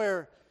of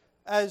nowhere,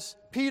 as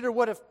Peter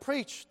would have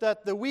preached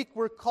that the weak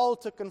were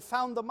called to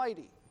confound the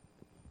mighty.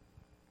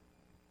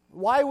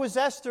 Why was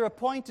Esther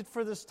appointed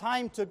for this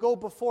time to go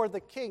before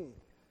the king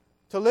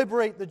to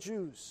liberate the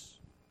Jews?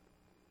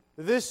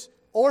 This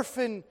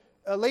orphan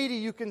lady,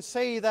 you can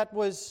say, that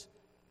was,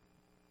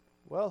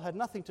 well, had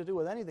nothing to do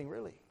with anything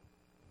really.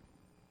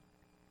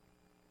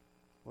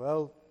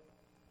 Well,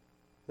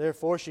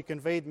 therefore she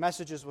conveyed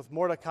messages with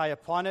Mordecai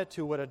upon it,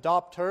 who would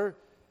adopt her.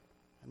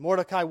 And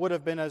Mordecai would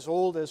have been as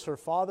old as her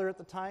father at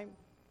the time,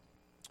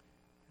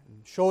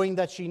 showing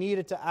that she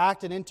needed to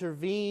act and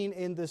intervene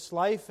in this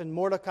life. And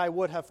Mordecai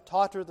would have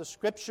taught her the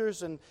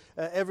Scriptures and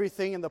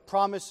everything and the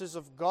promises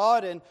of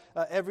God and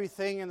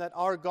everything, and that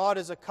our God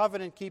is a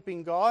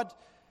covenant-keeping God.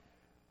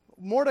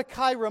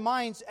 Mordecai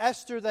reminds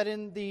Esther that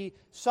in the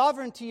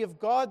sovereignty of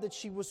God that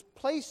she was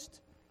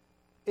placed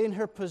in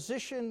her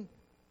position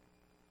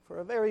for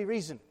a very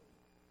reason.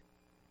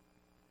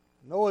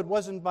 No, it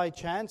wasn't by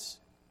chance.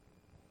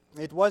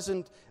 It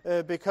wasn't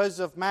because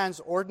of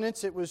man's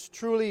ordinance. It was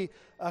truly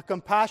a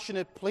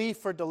compassionate plea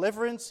for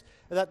deliverance,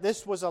 that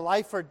this was a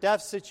life or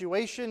death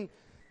situation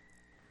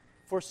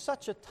for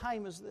such a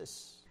time as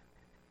this.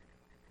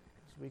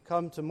 As we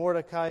come to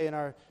Mordecai in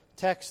our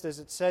text, as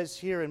it says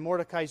here in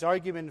Mordecai's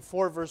argument in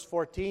 4 verse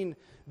 14,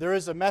 there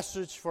is a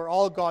message for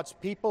all God's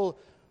people.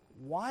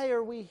 Why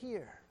are we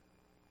here?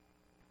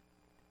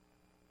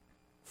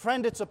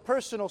 Friend, it's a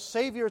personal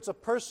Savior, it's a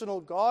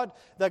personal God,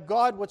 that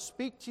God would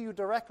speak to you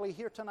directly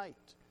here tonight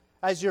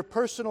as your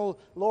personal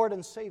Lord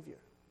and Savior.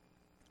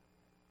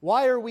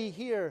 Why are we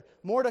here?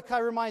 Mordecai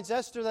reminds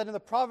Esther that in the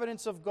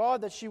providence of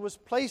God that she was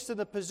placed in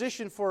the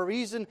position for a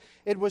reason.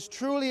 It was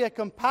truly a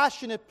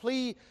compassionate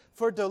plea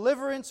for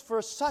deliverance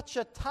for such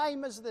a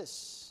time as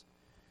this.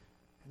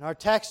 In our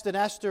text in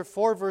Esther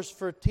 4 verse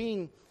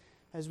 13,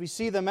 as we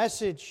see the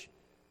message,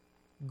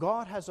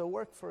 God has a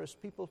work for His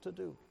people to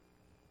do.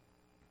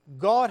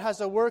 God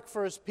has a work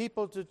for His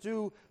people to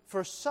do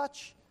for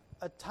such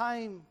a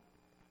time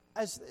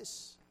as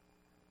this.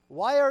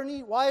 Why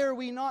are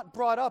we not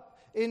brought up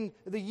in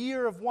the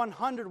year of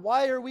 100?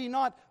 Why are we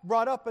not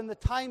brought up in the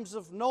times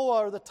of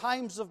Noah or the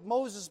times of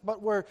Moses,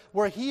 but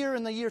we're here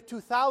in the year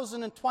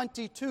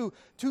 2022,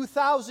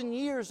 2,000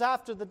 years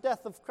after the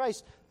death of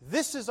Christ?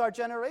 This is our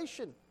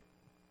generation.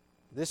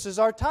 This is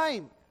our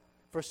time.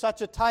 For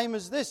such a time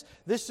as this.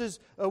 This is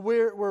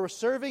we're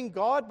serving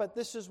God, but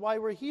this is why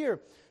we're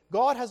here.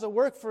 God has a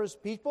work for His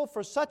people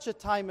for such a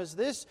time as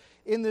this,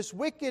 in this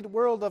wicked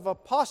world of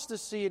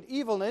apostasy and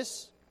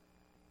evilness.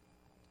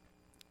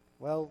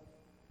 Well,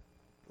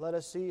 let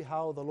us see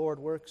how the Lord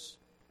works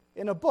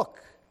in a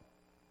book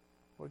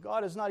where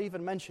God is not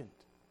even mentioned.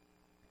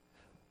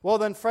 Well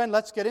then, friend,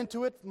 let's get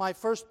into it. My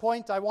first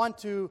point I want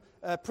to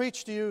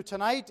preach to you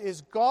tonight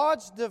is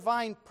God's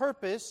divine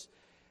purpose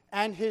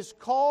and His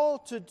call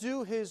to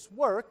do His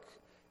work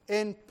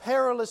in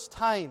perilous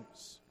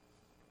times.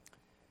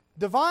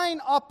 Divine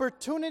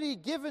opportunity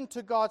given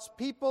to God's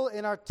people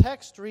in our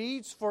text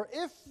reads, "For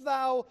if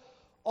thou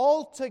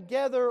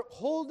altogether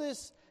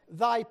holdest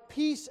thy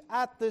peace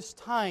at this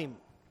time,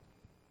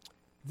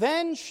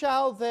 then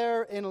shall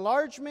their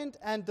enlargement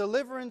and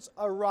deliverance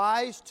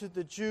arise to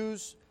the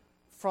Jews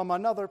from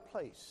another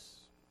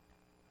place."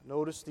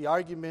 Notice the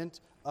argument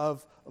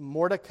of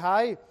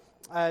Mordecai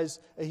as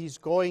he's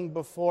going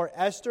before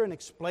Esther and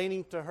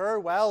explaining to her,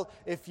 well,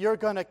 if you're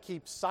going to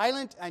keep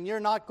silent and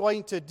you're not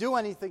going to do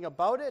anything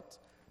about it,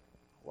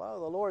 well,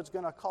 the Lord's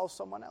going to call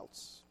someone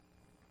else.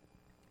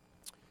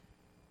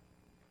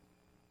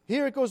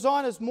 Here it goes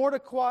on as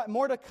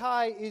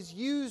Mordecai is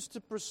used to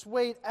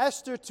persuade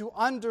Esther to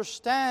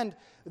understand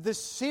the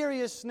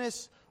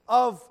seriousness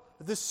of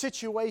the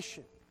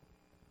situation.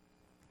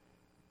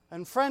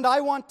 And friend,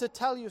 I want to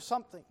tell you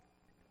something.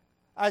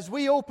 As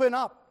we open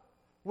up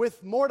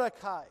with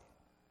Mordecai,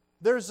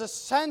 there's a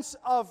sense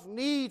of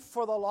need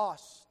for the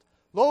lost.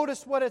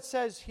 Notice what it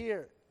says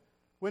here.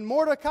 When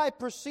Mordecai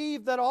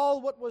perceived that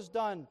all what was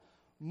done,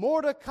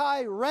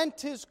 Mordecai rent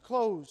his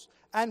clothes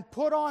and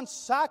put on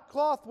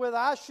sackcloth with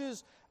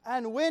ashes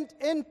and went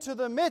into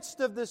the midst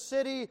of the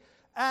city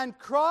and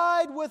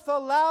cried with a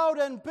loud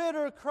and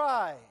bitter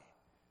cry,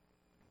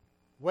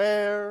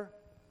 "Where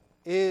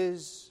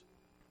is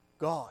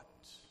God?"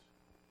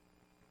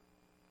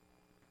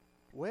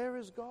 Where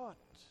is God?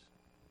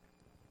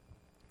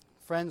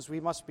 Friends, we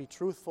must be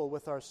truthful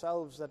with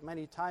ourselves that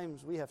many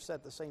times we have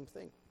said the same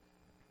thing.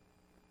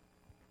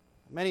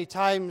 Many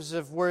times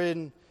if we're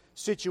in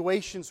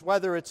situations,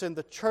 whether it's in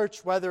the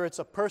church, whether it's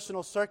a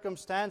personal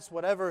circumstance,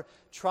 whatever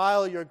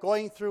trial you're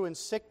going through in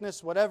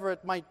sickness, whatever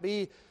it might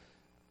be,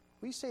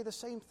 we say the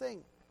same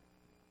thing.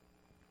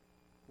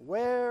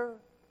 Where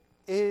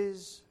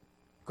is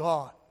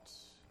God?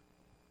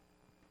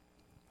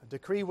 A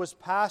decree was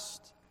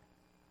passed.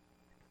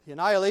 The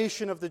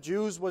annihilation of the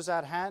Jews was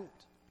at hand.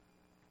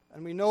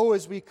 And we know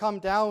as we come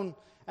down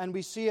and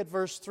we see at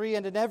verse 3,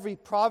 "And in every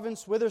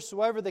province,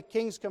 whithersoever the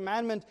king's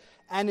commandment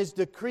and his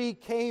decree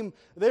came,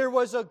 there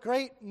was a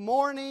great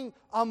mourning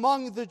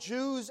among the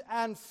Jews,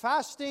 and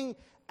fasting,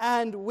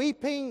 and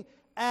weeping,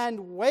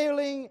 and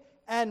wailing,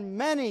 and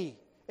many,"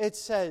 it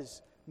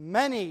says,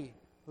 "many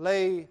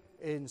lay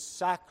in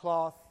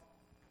sackcloth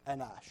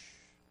and ash."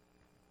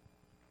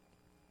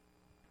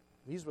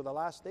 These were the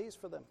last days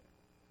for them.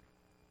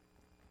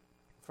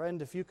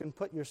 Friend, if you can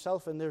put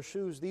yourself in their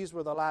shoes, these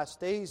were the last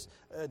days.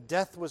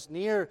 Death was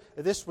near.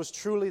 This was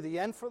truly the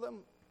end for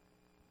them.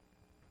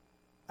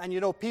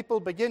 And people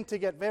begin to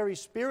get very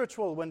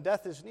spiritual when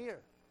death is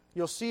near.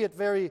 You'll see it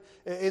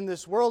in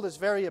this world, it's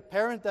very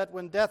apparent that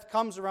when death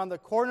comes around the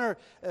corner,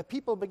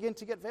 people begin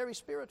to get very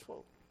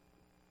spiritual.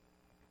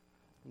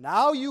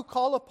 Now you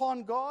call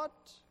upon God?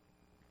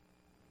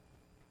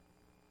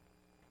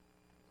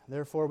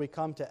 Therefore we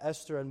come to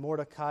Esther and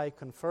Mordecai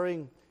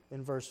conferring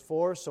in verse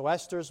 4. "So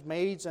Esther's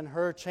maids and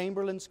her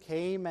chamberlains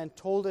came and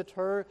told it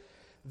her.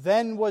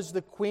 Then was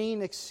the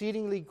queen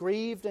exceedingly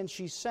grieved, and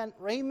she sent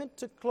raiment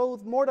to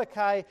clothe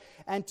Mordecai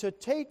and to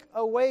take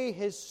away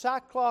his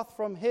sackcloth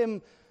from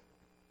him,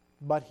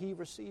 but he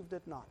received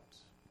it not."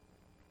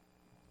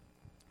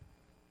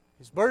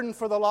 His burden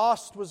for the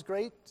lost was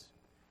great.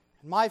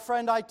 And my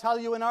friend, I tell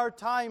you, in our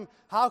time,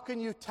 how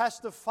can you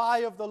testify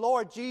of the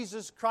Lord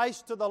Jesus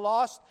Christ to the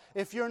lost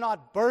if you're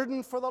not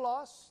burdened for the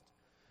lost?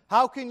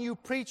 How can you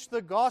preach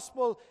the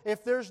gospel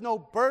if there's no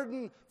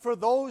burden for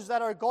those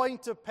that are going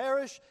to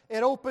perish?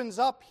 It opens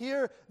up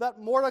here that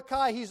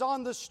Mordecai, he's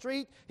on the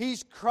street,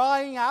 he's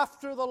crying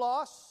after the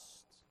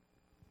lost.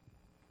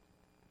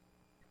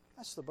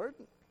 That's the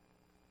burden.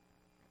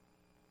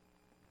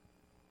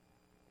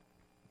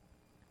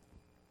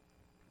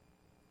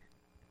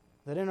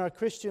 That in our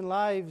Christian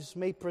lives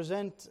may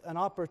present an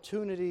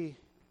opportunity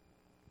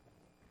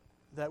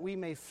that we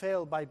may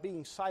fail by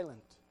being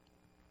silent.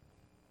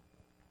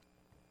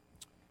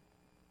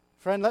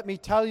 Friend, let me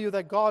tell you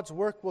that God's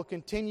work will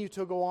continue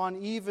to go on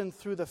even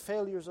through the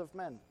failures of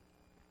men.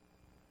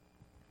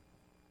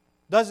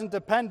 Doesn't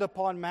depend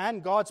upon man.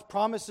 God's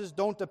promises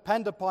don't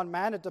depend upon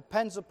man. It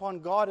depends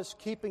upon God as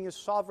keeping His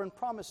sovereign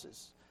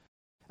promises.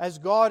 As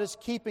God is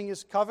keeping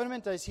His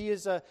covenant, as He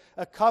is a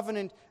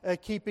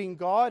covenant-keeping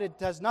God, it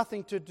has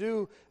nothing to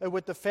do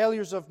with the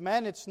failures of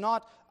men. It's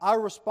not our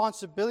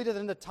responsibility that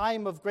in the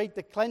time of great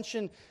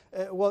declension,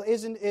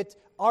 isn't it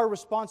our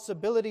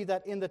responsibility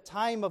that in the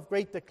time of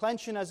great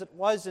declension, as it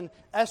was in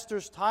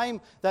Esther's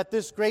time, that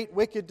this great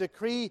wicked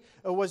decree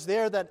was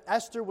there, that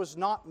Esther was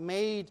not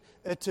made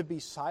to be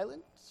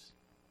silent?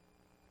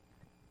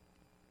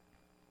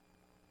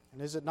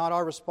 And is it not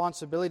our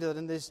responsibility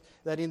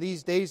that in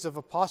these days of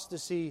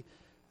apostasy,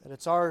 that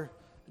it's our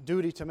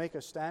duty to make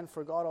a stand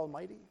for God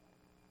Almighty?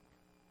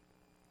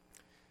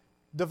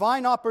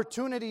 Divine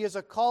opportunity is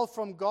a call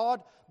from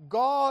God.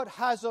 God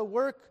has a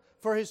work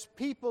for His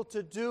people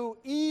to do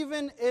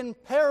even in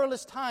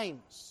perilous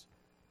times.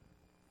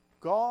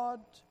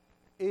 God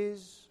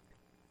is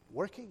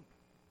working.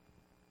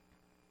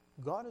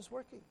 God is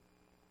working.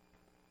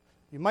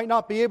 You might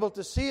not be able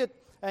to see it.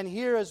 And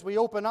here, as we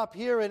open up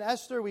here in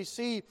Esther, we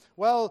see,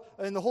 well,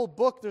 in the whole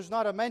book, there's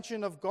not a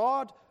mention of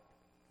God,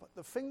 but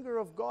the finger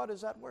of God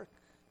is at work.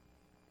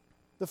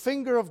 The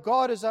finger of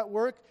God is at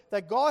work,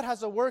 that God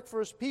has a work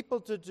for His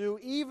people to do,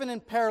 even in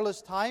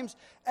perilous times.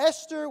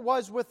 Esther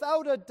was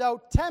without a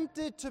doubt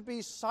tempted to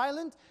be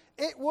silent.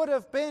 It would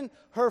have been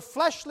her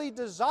fleshly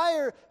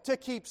desire to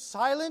keep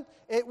silent.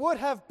 It would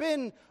have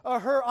been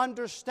her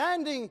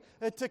understanding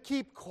to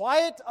keep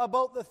quiet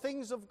about the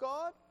things of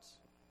God.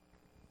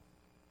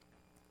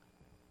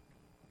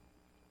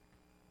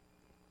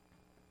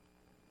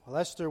 Well,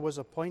 Esther was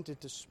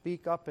appointed to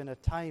speak up in a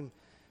time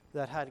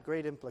that had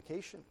great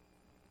implication.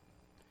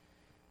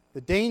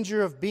 The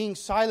danger of being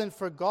silent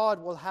for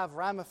God will have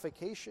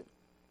ramification.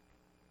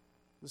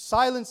 The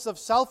silence of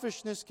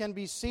selfishness can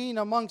be seen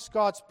amongst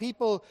God's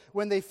people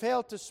when they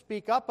fail to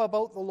speak up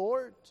about the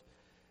Lord.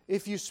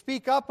 If you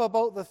speak up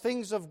about the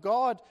things of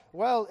God,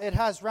 well, it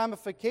has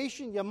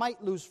ramification. You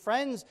might lose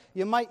friends.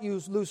 You might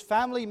lose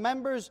family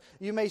members.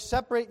 You may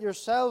separate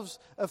yourselves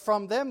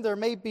from them. There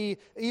may be,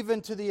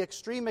 even to the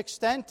extreme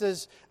extent,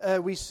 as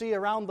we see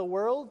around the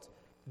world,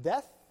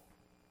 death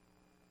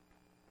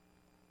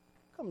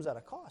comes at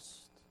a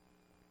cost.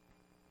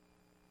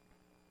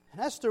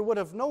 And Esther would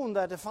have known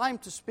that if I'm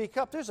to speak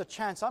up, there's a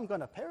chance I'm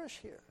going to perish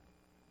here.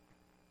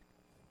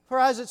 For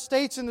as it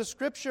states in the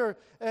Scripture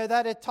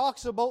that it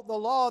talks about the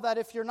law, that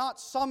if you're not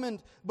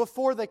summoned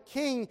before the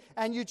king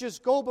and you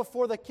just go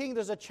before the king,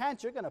 there's a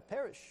chance you're going to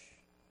perish.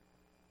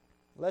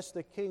 Lest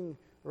the king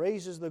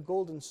raises the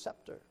golden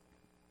scepter.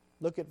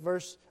 Look at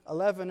verse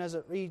 11 as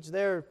it reads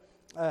there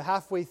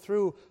halfway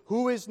through.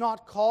 Who is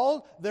not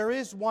called? There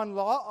is one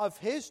law of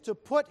his to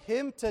put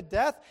him to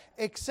death,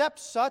 except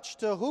such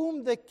to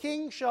whom the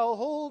king shall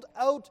hold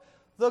out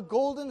the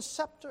golden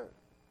scepter.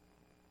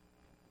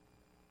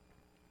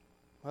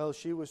 Well,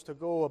 she was to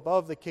go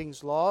above the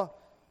king's law,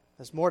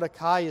 as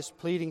Mordecai is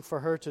pleading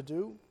for her to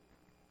do.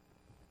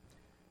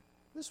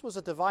 This was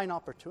a divine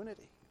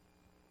opportunity.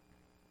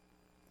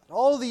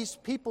 All these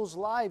people's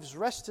lives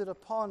rested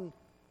upon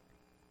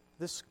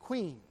this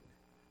queen,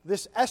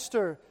 this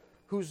Esther,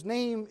 whose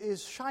name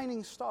is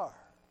Shining Star.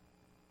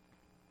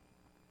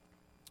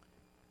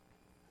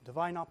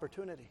 Divine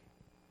opportunity.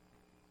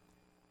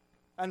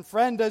 And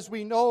friend, as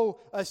we know,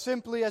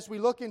 simply as we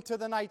look into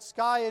the night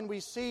sky and we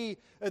see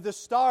the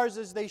stars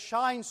as they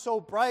shine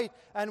so bright,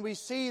 and we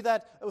see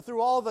that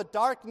through all the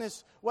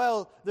darkness,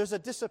 well, there's a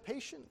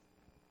dissipation.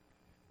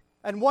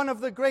 And one of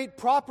the great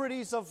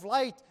properties of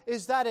light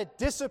is that it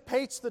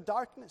dissipates the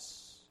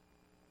darkness.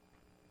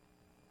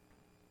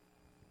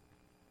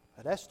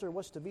 But Esther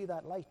was to be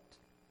that light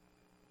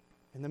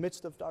in the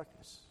midst of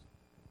darkness.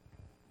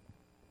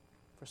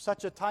 For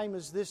such a time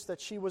as this, that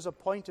she was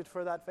appointed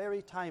for that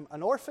very time,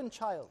 an orphan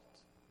child,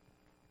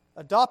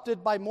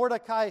 adopted by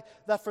Mordecai,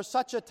 that for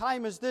such a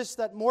time as this,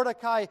 that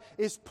Mordecai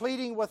is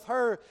pleading with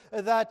her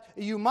that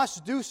you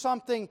must do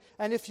something,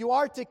 and if you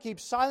are to keep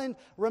silent,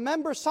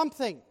 remember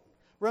something.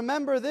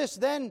 Remember this,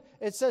 then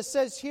it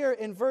says here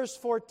in verse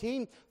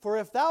 14, for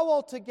if thou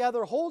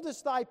altogether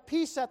holdest thy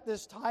peace at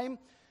this time,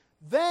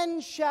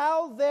 then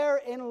shall there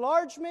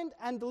enlargement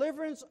and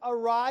deliverance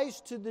arise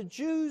to the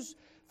Jews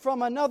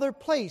from another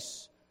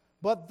place.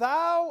 But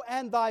thou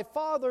and thy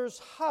father's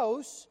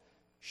house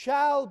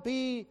shall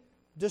be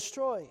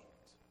destroyed.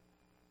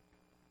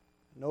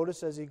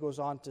 Notice as he goes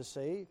on to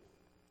say,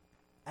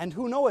 and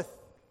who knoweth?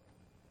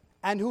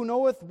 And who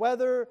knoweth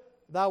whether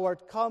thou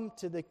art come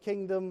to the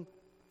kingdom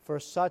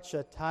for such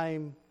a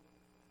time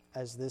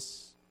as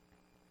this?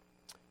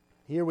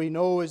 Here we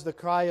know is the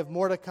cry of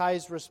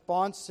Mordecai's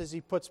response as he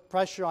puts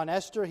pressure on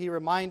Esther. He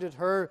reminded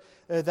her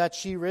that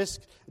she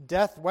risked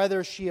death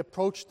whether she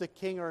approached the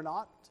king or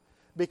not,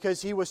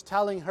 because he was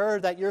telling her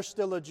that you're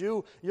still a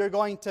Jew, you're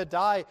going to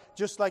die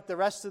just like the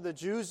rest of the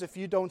Jews if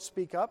you don't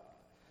speak up.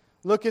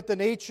 Look at the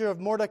nature of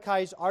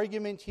Mordecai's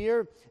argument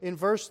here in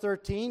verse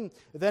 13.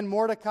 Then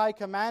Mordecai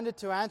commanded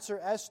to answer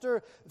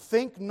Esther,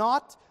 think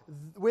not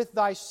with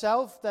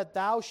thyself that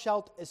thou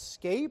shalt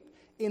escape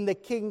in the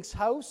king's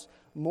house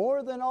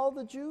more than all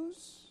the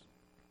Jews.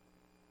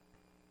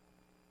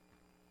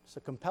 It's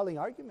a compelling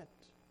argument.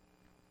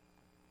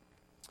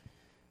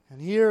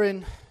 And here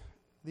in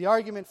the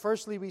argument,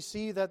 firstly, we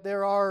see that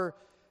there are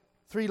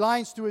 3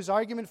 lines to his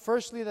argument.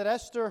 Firstly, that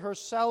Esther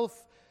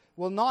herself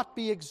will not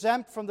be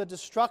exempt from the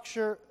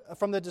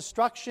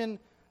destruction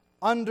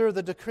under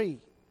the decree.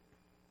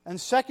 And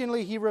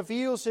secondly, he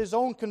reveals his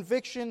own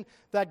conviction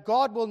that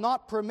God will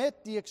not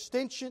permit the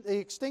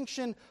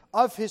extinction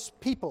of his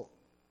people.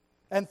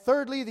 And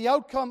thirdly, the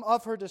outcome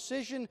of her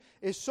decision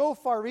is so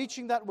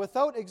far-reaching that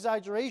without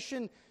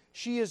exaggeration,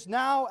 she is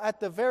now at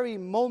the very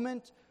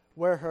moment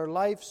where her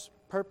life's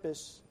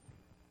purpose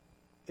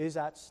is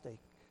at stake.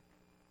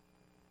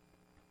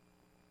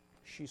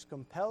 She's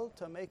compelled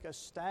to make a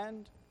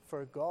stand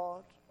for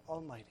God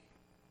Almighty.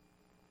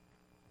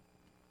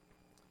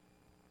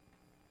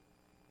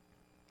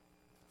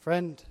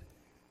 Friend,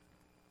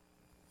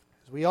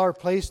 as we are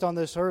placed on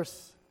this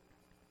earth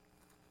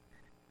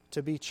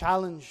to be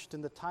challenged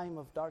in the time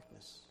of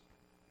darkness,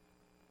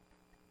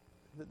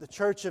 that the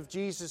Church of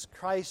Jesus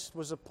Christ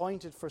was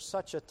appointed for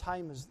such a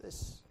time as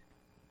this,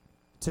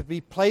 to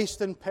be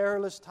placed in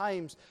perilous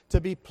times,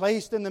 to be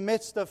placed in the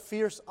midst of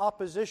fierce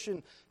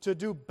opposition, to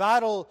do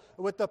battle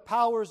with the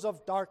powers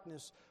of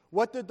darkness.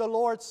 What did the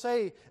Lord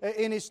say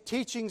in His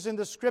teachings in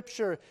the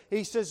Scripture?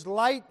 He says,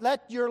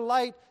 let your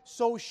light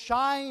so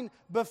shine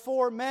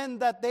before men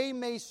that they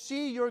may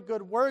see your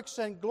good works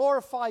and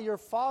glorify your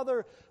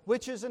Father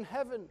which is in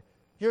heaven.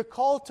 You're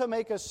called to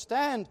make a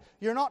stand.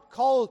 You're not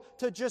called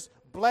to just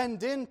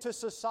blend into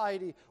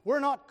society. We're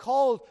not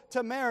called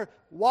to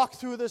walk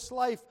through this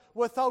life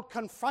without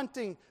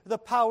confronting the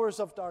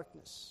powers of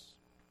darkness.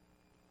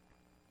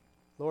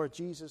 Lord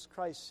Jesus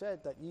Christ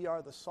said that ye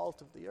are the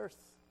salt of the earth.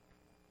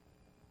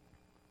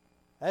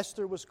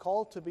 Esther was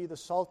called to be the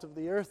salt of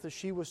the earth as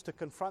she was to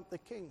confront the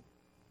king.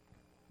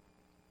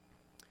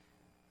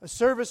 A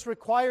service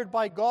required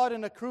by God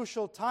in a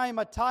crucial time,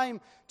 a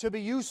time to be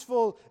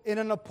useful in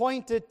an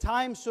appointed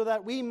time so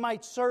that we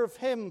might serve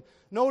Him.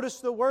 Notice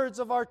the words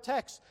of our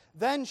text.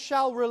 Then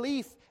shall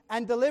relief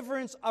and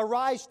deliverance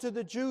arise to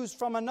the Jews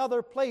from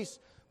another place.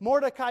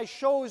 Mordecai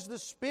shows the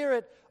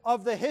spirit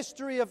of the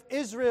history of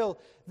Israel,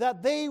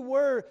 that they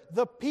were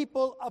the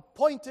people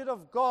appointed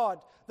of God,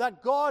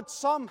 that God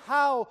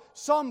somehow,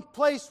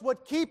 someplace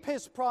would keep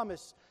His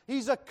promise.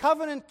 He's a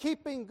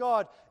covenant-keeping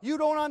God. You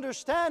don't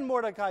understand,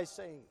 Mordecai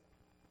saying.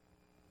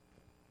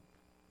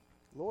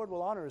 The Lord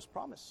will honor His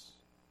promise.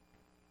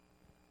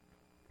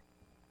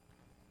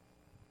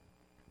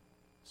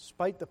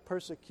 Despite the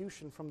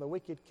persecution from the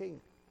wicked king.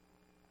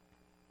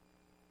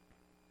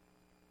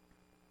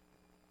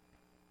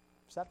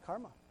 Is that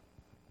karma?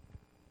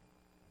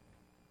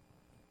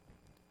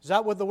 Is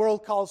that what the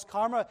world calls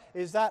karma?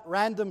 Is that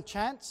random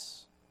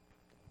chance?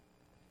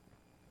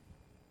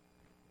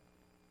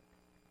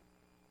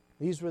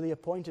 These were the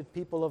appointed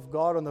people of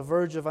God on the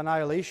verge of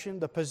annihilation,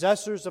 the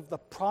possessors of the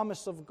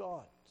promise of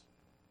God.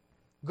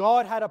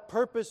 God had a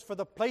purpose for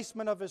the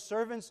placement of His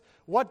servants.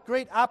 What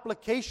great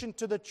application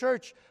to the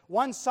church.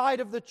 One side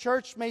of the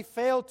church may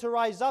fail to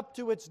rise up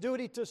to its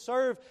duty to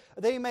serve.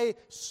 They may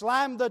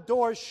slam the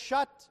doors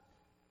shut,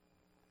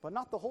 but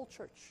not the whole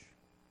church.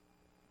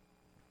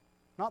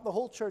 Not the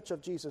whole church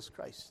of Jesus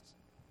Christ.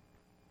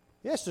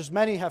 Yes, there's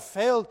many have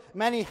failed,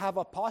 many have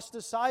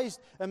apostatized,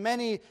 and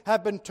many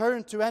have been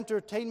turned to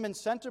entertainment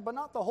center, but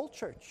not the whole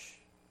church.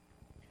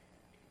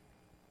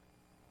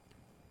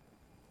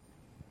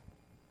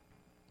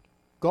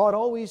 God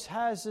always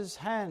has His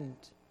hand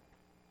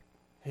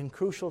in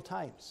crucial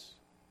times.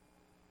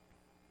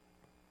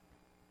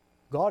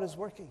 God is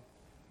working.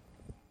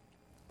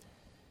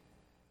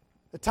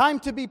 The time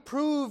to be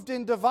proved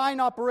in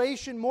divine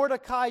operation,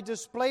 Mordecai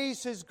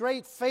displays his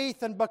great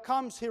faith and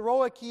becomes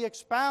heroic. He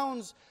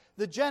expounds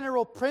the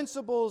general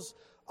principles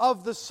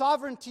of the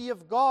sovereignty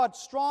of God.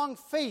 Strong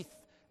faith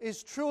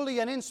is truly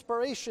an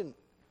inspiration.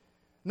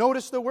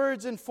 Notice the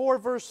words in 4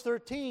 verse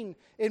 13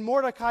 in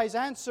Mordecai's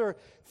answer.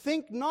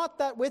 Think not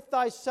that with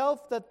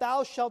thyself that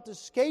thou shalt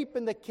escape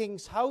in the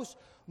king's house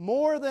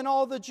more than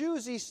all the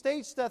Jews. He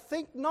states that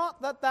think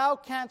not that thou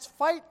canst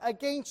fight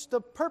against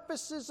the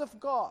purposes of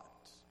God.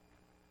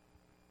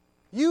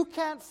 You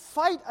can't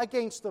fight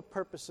against the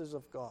purposes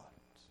of God.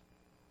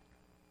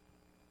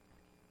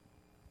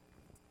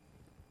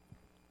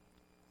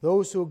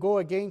 Those who go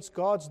against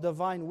God's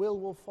divine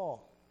will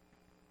fall.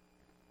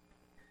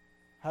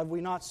 Have we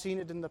not seen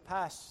it in the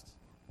past?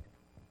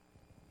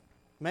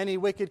 Many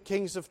wicked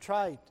kings have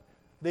tried.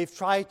 They've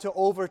tried to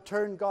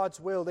overturn God's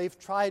will. They've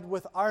tried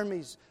with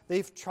armies.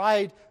 They've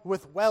tried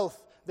with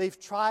wealth. They've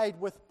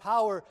tried with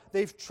power.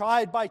 They've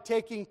tried by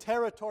taking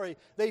territory.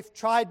 They've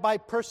tried by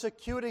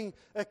persecuting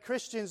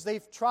Christians.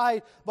 They've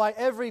tried by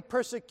every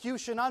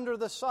persecution under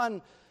the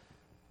sun.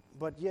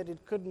 But yet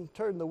it couldn't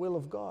turn the will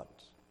of God.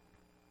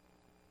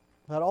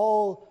 That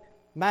all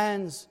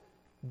man's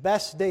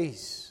best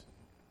days,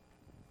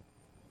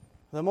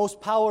 the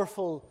most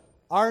powerful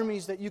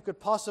armies that you could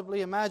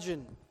possibly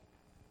imagine,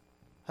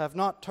 have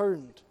not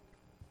turned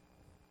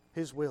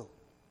His will.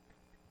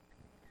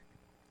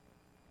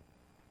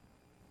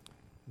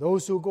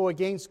 Those who go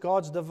against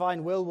God's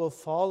divine will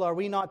fall. Are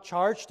we not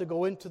charged to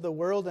go into the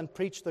world and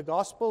preach the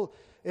gospel?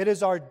 It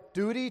is our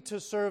duty to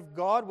serve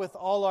God with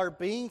all our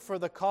being for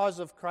the cause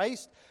of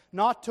Christ,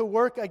 not to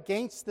work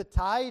against the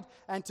tide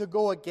and to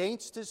go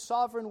against His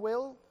sovereign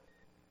will.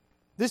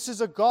 This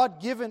is a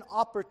God-given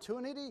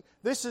opportunity.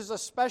 This is a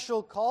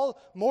special call.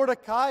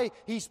 Mordecai,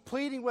 he's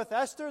pleading with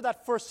Esther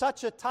that for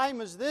such a time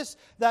as this,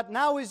 that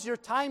now is your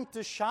time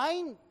to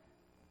shine.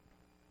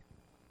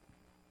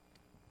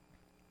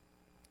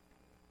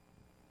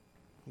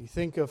 You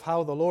think of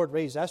how the Lord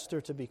raised Esther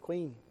to be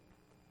queen.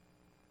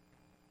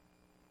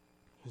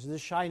 As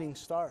this shining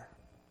star.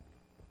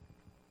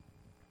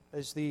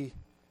 As the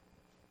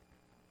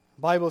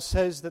Bible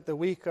says that the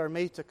weak are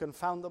made to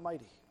confound the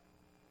mighty.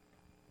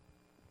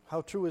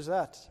 How true is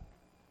that?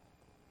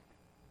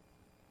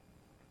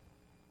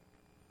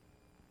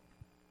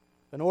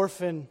 An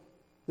orphan,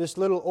 this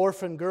little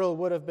orphan girl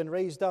would have been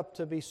raised up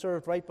to be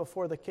served right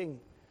before the king.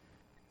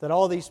 That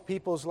all these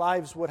people's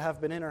lives would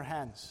have been in her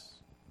hands.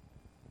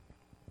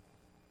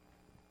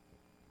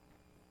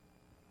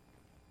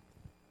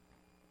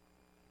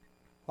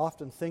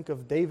 Often think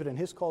of David and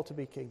his call to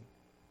be king.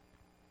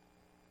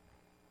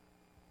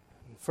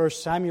 In 1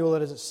 Samuel,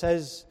 as it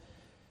says,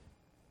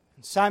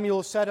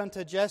 Samuel said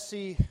unto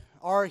Jesse,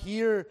 are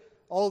here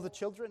all the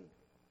children?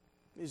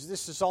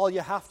 This is all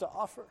you have to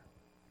offer?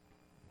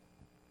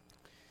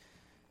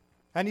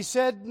 And he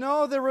said,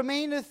 no, there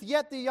remaineth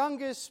yet the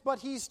youngest, but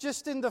he's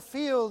just in the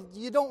field.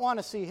 You don't want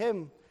to see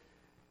him.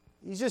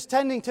 He's just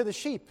tending to the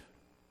sheep.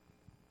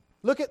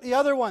 Look at the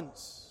other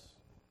ones.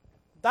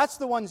 That's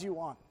the ones you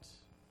want.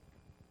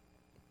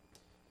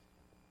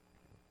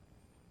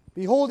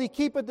 Behold, he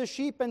keepeth the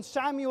sheep, and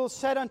Samuel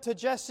said unto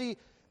Jesse,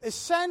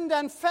 send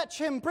and fetch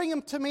him, bring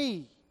him to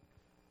me,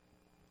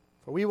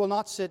 for we will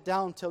not sit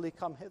down till he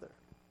come hither.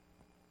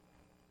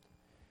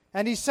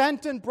 And he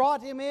sent and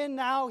brought him in.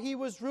 Now he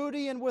was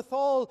ruddy and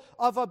withal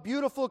of a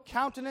beautiful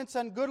countenance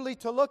and goodly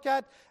to look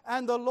at.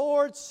 And the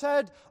Lord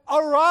said,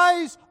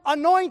 arise,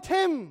 anoint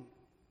him.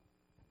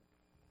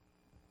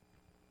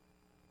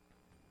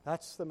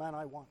 That's the man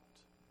I want.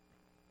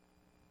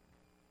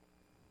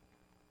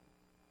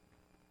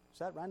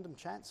 that random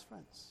chance,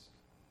 friends?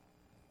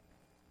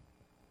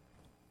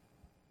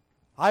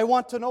 I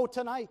want to know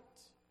tonight,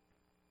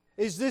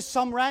 is this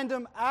some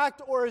random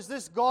act, or is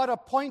this God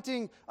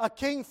appointing a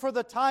king for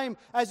the time?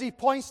 As He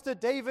points to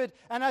David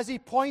and as He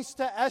points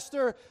to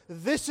Esther,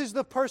 this is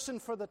the person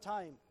for the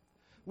time.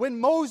 When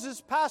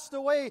Moses passed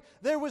away,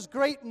 there was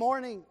great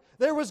mourning.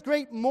 There was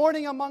great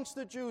mourning amongst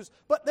the Jews.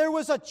 But there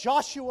was a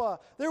Joshua.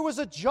 There was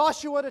a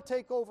Joshua to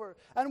take over.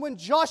 And when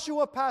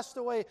Joshua passed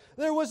away,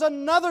 there was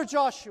another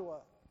Joshua.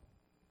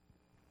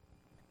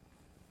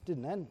 It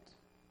didn't end.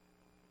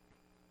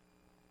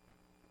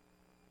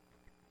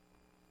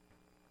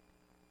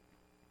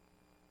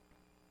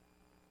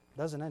 It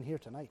doesn't end here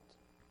tonight.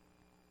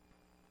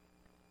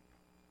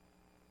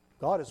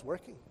 God is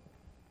working.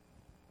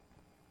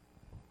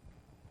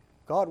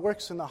 God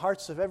works in the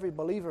hearts of every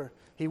believer.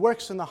 He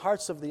works in the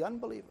hearts of the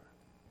unbeliever.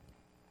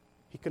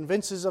 He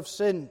convinces of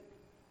sin,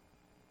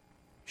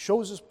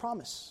 shows His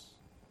promise.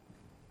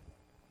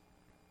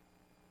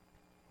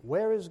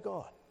 Where is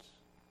God?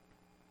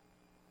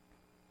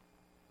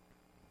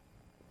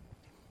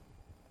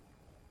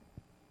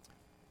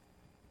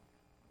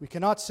 We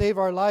cannot save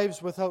our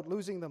lives without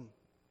losing them.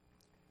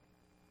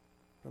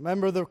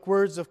 Remember the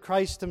words of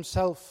Christ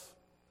Himself.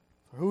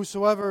 For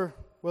whosoever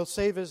will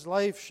save his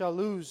life shall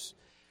lose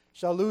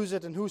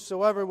it, and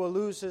whosoever will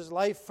lose his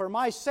life for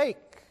my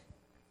sake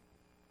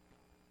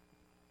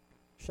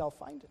shall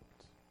find it.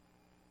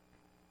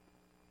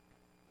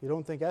 You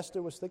don't think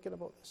Esther was thinking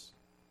about this?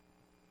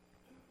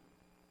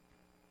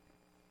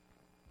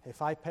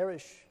 If I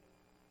perish,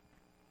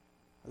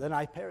 then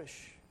I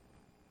perish.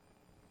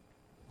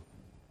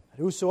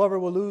 Whosoever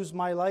will lose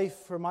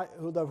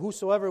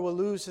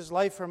his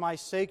life for my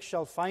sake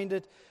shall find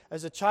it.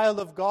 As a child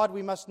of God,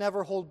 we must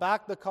never hold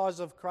back the cause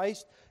of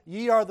Christ.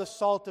 Ye are the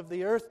salt of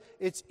the earth.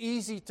 It's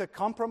easy to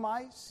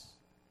compromise.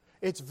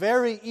 It's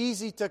very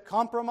easy to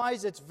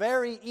compromise. It's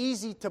very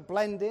easy to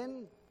blend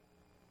in.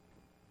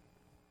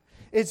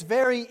 It's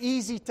very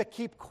easy to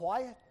keep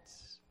quiet.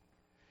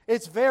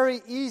 It's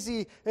very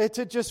easy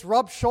to just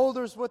rub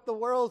shoulders with the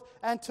world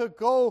and to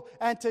go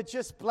and to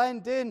just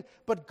blend in.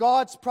 But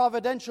God's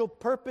providential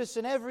purpose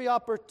in every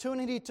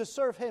opportunity to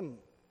serve Him.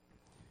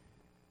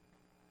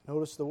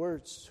 Notice the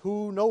words,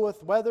 who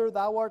knoweth whether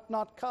thou art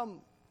not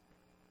come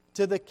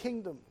to the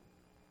kingdom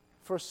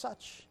for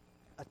such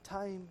a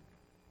time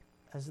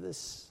as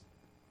this.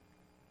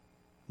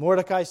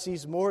 Mordecai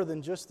sees more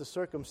than just the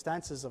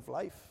circumstances of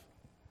life.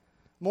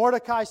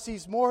 Mordecai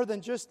sees more than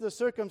just the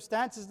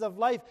circumstances of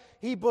life.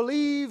 He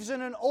believes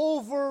in an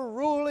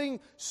overruling,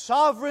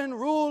 sovereign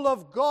rule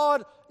of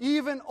God,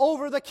 even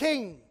over the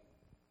king.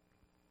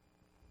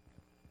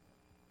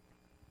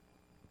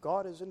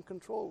 God is in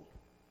control.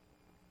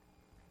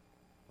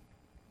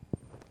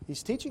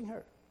 He's teaching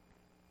her.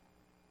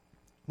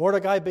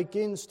 Mordecai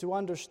begins to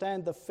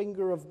understand the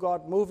finger of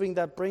God moving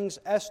that brings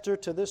Esther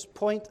to this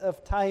point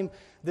of time,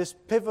 this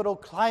pivotal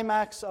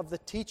climax of the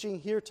teaching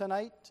here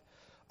tonight.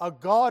 A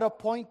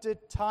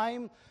God-appointed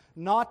time,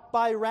 not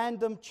by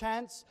random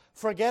chance.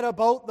 Forget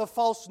about the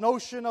false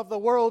notion of the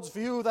world's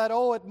view that,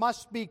 it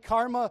must be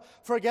karma.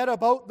 Forget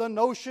about the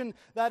notion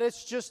that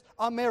it's just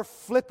a mere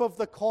flip of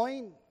the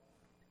coin.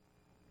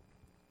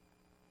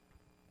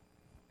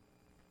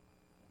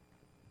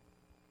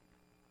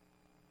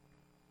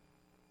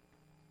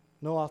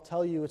 No, I'll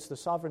tell you, it's the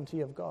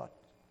sovereignty of God.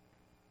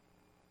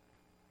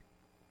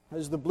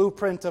 As the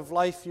blueprint of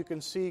life, you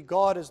can see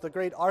God is the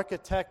great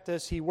architect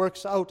as He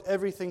works out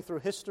everything through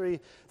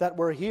history, that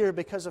we're here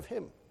because of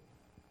Him.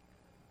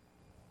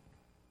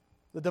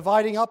 The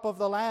dividing up of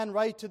the land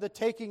right to the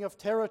taking of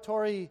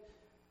territory,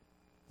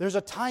 there's a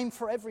time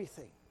for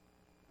everything.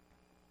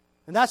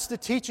 And that's the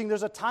teaching.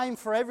 There's a time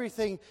for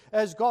everything.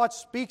 As God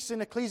speaks in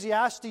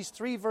Ecclesiastes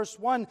 3 verse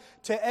 1,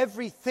 to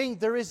everything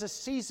there is a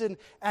season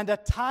and a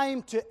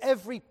time to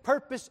every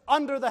purpose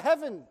under the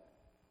heaven.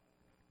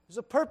 There's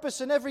a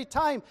purpose in every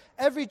time,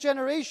 every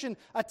generation,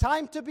 a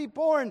time to be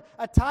born,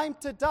 a time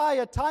to die,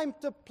 a time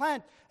to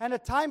plant, and a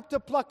time to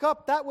pluck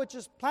up that which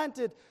is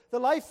planted. The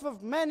life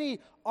of many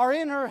are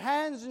in her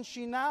hands, and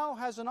she now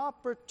has an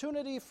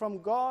opportunity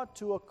from God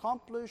to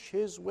accomplish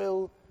His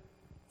will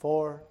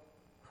for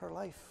her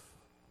life.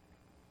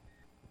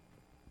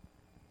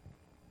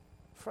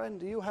 Friend,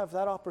 do you have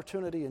that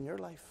opportunity in your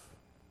life?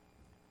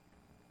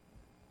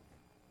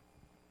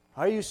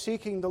 Are you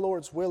seeking the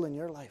Lord's will in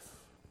your life?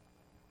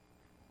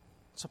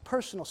 It's a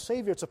personal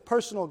Savior. It's a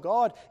personal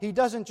God. He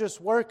doesn't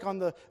just work on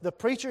the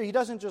preacher. He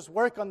doesn't just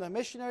work on the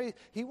missionary.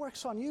 He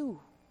works on you.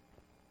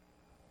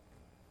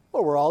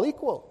 Well, we're all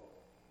equal.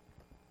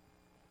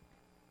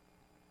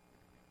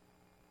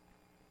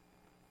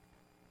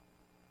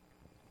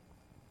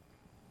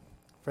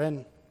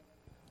 Friend,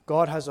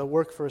 God has a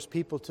work for His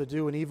people to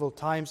do in evil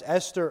times.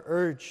 Esther's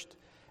urged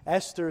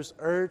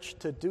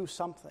to do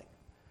something.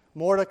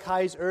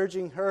 Mordecai's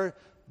urging her,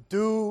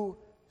 do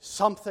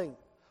something.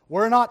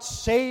 We're not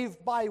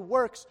saved by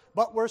works,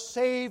 but we're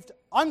saved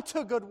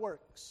unto good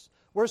works.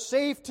 We're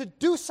saved to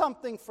do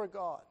something for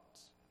God.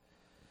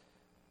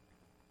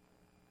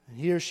 And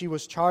here she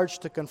was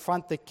charged to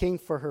confront the king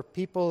for her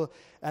people,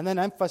 and then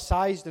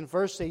emphasized in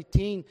verse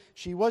 18,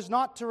 she was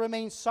not to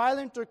remain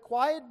silent or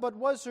quiet, but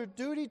was her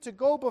duty to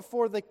go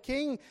before the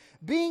king,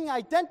 being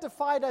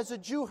identified as a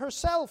Jew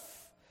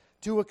herself,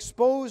 to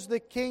expose the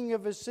king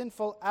of his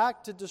sinful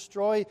act to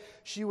destroy.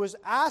 She was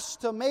asked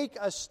to make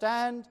a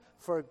stand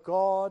for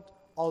God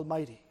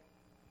Almighty.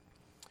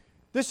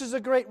 This is a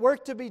great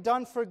work to be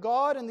done for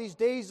God in these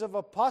days of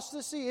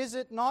apostasy. Is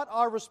it not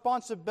our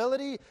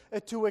responsibility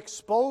to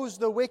expose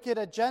the wicked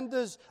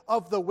agendas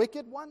of the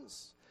wicked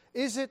ones?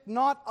 Is it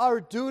not our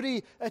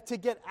duty to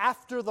get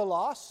after the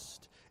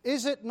lost?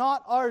 Is it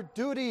not our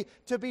duty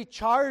to be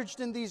charged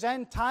in these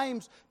end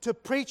times to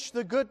preach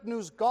the good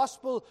news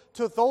gospel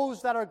to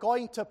those that are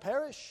going to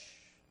perish?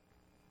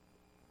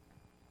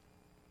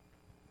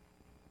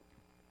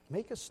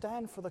 Make a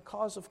stand for the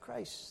cause of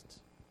Christ.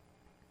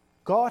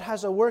 God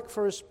has a work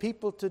for His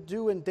people to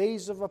do in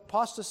days of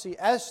apostasy.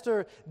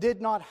 Esther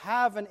did not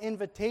have an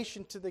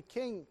invitation to the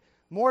king.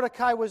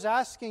 Mordecai was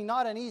asking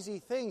not an easy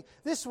thing.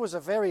 This was a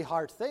very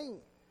hard thing.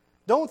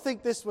 Don't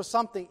think this was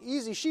something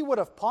easy. She would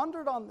have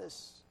pondered on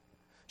this.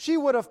 She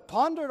would have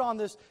pondered on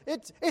this.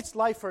 It's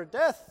life or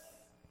death.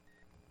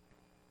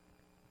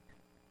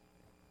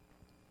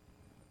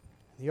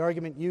 The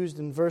argument used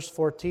in verse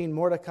 14,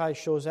 Mordecai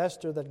shows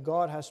Esther that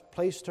God has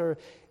placed her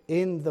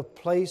in the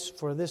place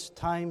for this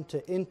time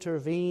to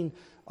intervene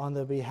on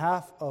the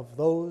behalf of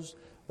those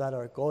that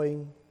are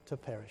going to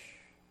perish.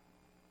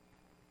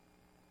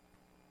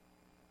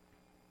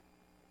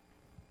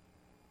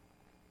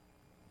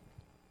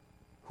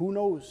 Who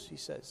knows, he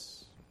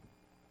says.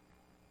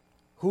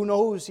 Who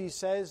knows, he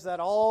says, that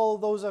all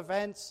those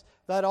events,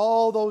 that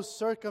all those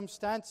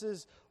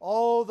circumstances,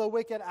 all the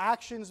wicked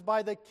actions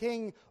by the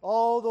king,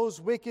 all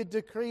those wicked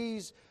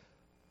decrees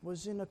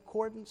was in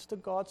accordance to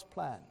God's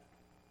plan.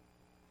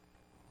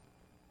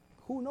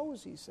 Who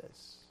knows, he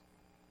says,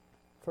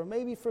 for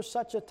maybe for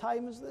such a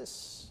time as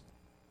this.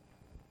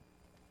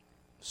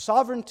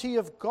 Sovereignty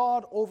of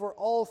God over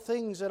all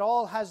things, it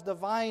all has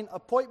divine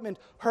appointment.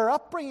 Her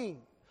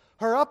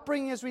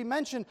upbringing, as we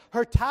mentioned,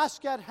 her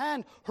task at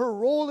hand, her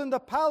role in the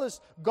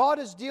palace, God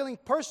is dealing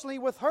personally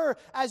with her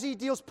as He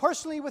deals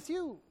personally with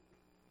you.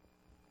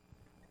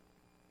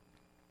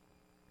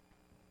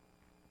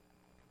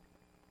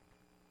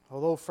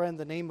 Although, friend,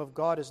 the name of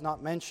God is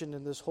not mentioned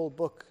in this whole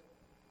book,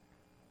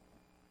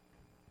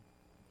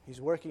 He's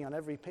working on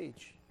every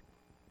page.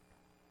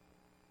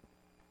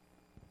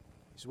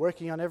 He's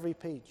working on every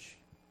page.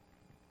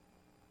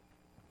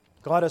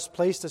 God has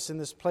placed us in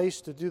this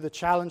place to be the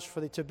challenge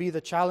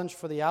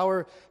for the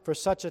hour, for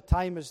such a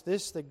time as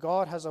this, that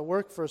God has a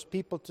work for His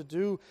people to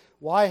do.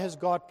 Why has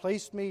God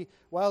placed me?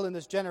 Well, in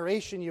this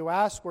generation, you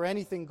ask, where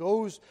anything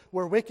goes,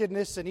 where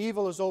wickedness and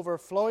evil is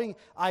overflowing.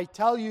 I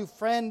tell you,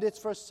 friend, it's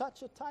for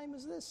such a time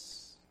as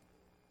this.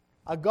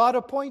 A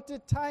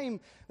God-appointed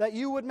time that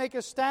you would make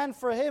a stand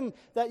for Him,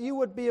 that you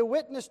would be a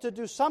witness to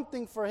do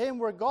something for Him.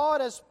 Where God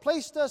has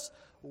placed us,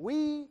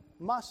 we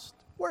must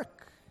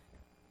work.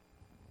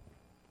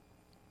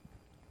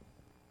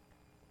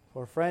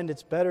 For friend,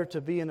 it's better to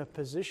be in a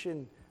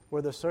position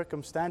where the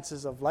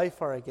circumstances of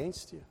life are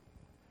against you.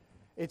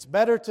 It's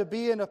better to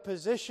be in a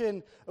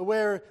position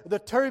where the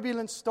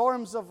turbulent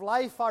storms of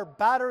life are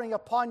battering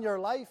upon your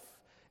life.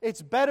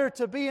 It's better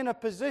to be in a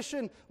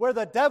position where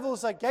the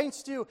devil's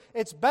against you.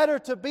 It's better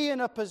to be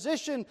in a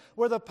position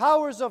where the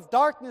powers of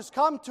darkness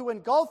come to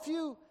engulf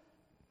you,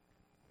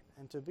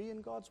 and to be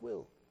in God's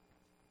will.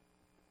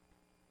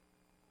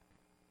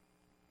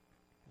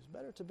 It's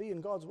better to be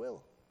in God's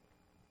will.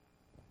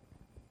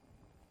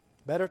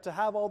 Better to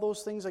have all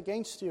those things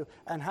against you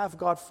and have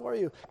God for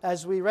you.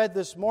 As we read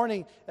this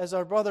morning, as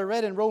our brother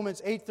read in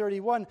Romans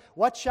 8:31,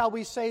 what shall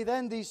we say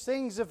then? These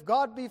things, if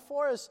God be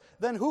for us,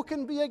 then who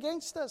can be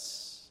against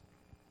us?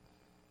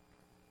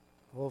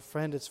 Well,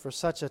 friend, it's for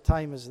such a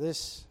time as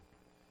this.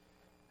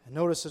 And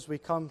notice as we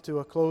come to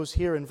a close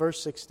here in verse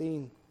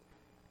 16,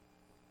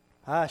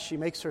 she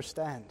makes her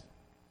stand.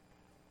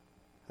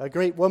 A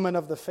great woman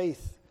of the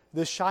faith,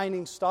 this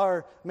shining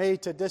star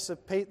made to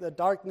dissipate the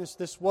darkness,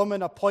 this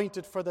woman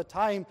appointed for the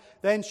time.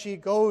 Then she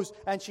goes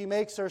and she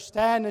makes her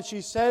stand and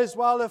she says,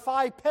 well, if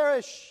I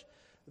perish,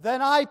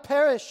 then I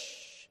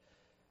perish.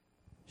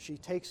 She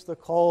takes the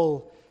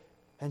call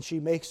and she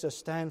makes a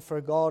stand for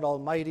God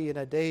Almighty in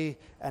a day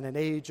and an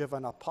age of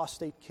an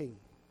apostate king.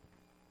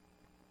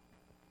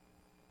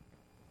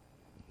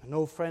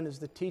 No, friend, is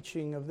the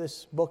teaching of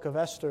this book of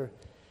Esther,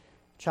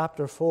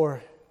 chapter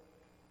 4.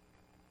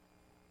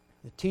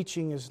 The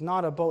teaching is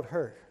not about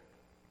her.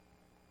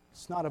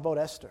 It's not about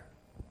Esther.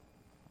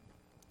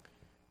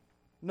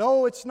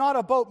 No, it's not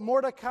about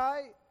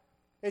Mordecai.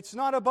 It's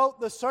not about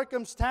the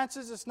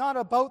circumstances. It's not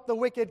about the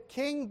wicked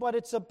king, but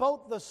it's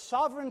about the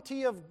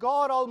sovereignty of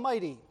God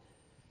Almighty.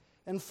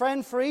 And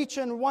friend, for each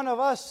and one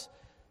of us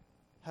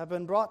have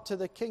been brought to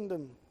the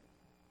kingdom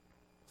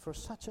for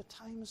such a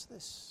time as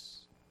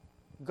this.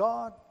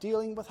 God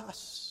dealing with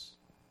us.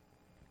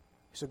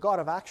 He's a God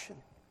of action.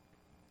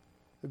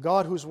 The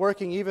God who's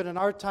working even in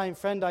our time,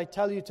 friend, I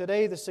tell you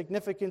today, the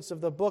significance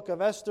of the book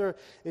of Esther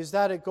is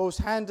that it goes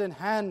hand in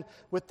hand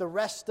with the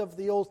rest of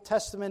the Old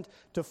Testament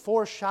to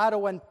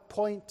foreshadow and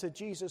point to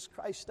Jesus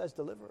Christ as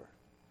deliverer.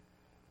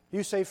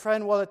 You say,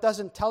 friend, well, it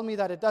doesn't tell me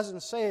that. It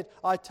doesn't say it.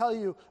 I tell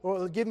you,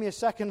 or give me a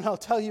second and I'll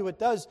tell you it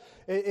does.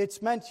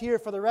 It's meant here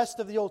for the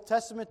rest of the Old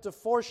Testament to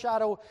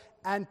foreshadow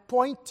and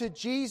point to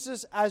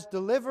Jesus as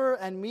deliverer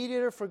and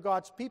mediator for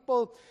God's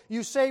people.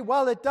 You say,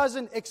 well, it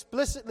doesn't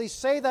explicitly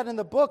say that in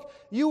the book.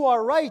 You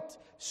are right.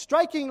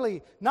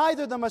 Strikingly,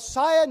 neither the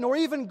Messiah nor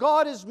even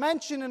God is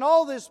mentioned in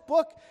all this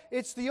book.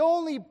 It's the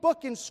only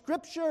book in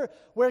Scripture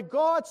where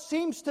God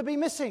seems to be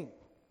missing.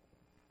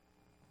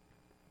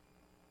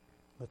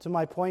 But to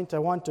my point, I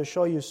want to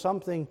show you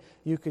something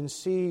you can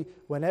see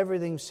when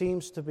everything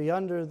seems to be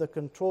under the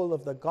control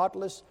of the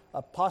godless,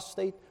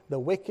 apostate, the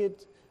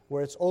wicked,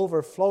 where it's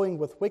overflowing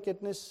with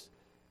wickedness.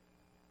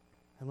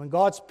 And when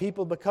God's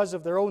people, because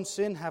of their own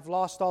sin, have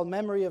lost all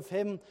memory of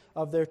Him,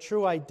 of their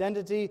true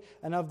identity,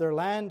 and of their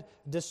land,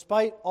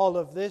 despite all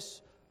of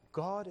this,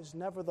 God is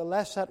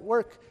nevertheless at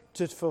work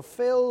to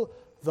fulfill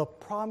the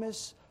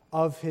promise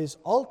of His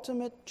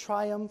ultimate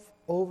triumph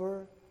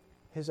over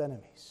His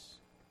enemies.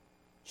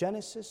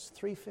 Genesis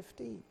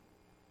 3:15.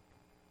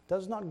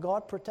 Does not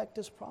God protect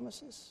His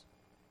promises?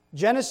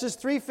 Genesis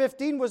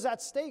 3:15 was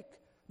at stake.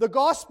 The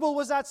gospel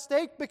was at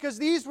stake because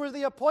these were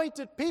the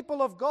appointed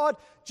people of God.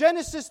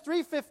 Genesis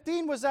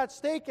 3:15 was at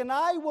stake, and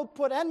I will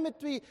put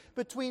enmity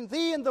between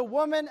thee and the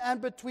woman,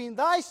 and between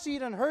thy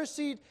seed and her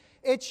seed.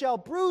 It shall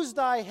bruise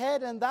thy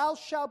head, and thou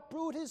shalt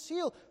bruise his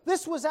heel.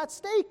 This was at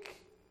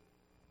stake.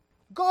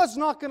 God's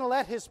not going to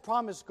let His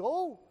promise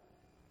go.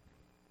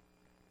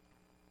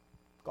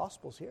 The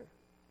gospel's here.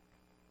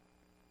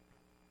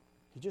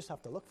 You just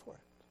have to look for it.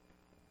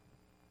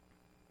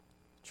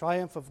 The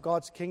triumph of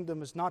God's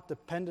kingdom is not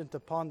dependent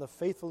upon the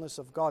faithfulness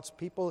of God's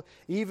people.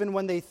 Even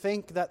when they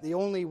think that the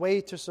only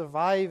way to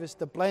survive is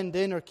to blend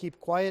in or keep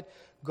quiet,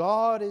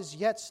 God is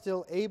yet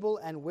still able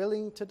and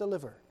willing to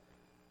deliver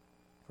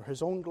for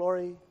His own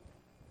glory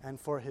and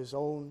for His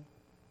own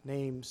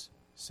name's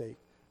sake.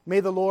 May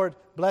the Lord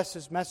bless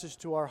His message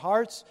to our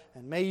hearts,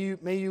 and may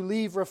you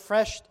leave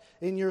refreshed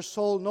in your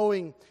soul,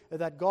 knowing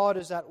that God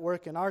is at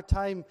work in our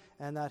time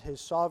and that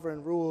His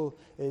sovereign rule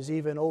is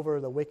even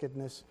over the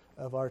wickedness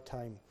of our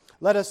time.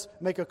 Let us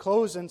make a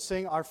close and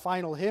sing our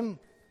final hymn.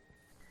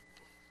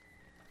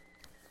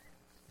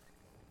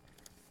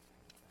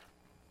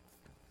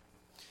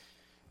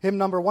 Hymn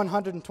number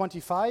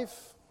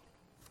 125.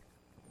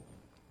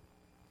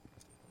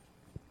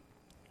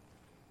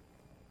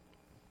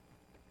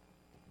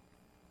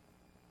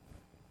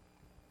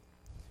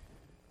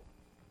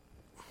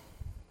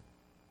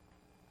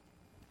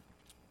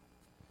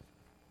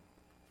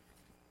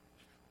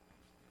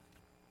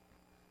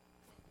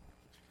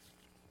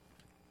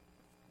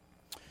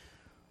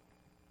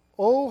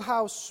 Oh,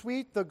 how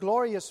sweet the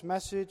glorious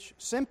message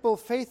simple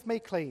faith may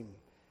claim.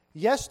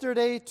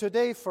 Yesterday,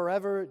 today,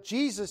 forever,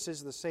 Jesus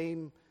is the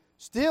same.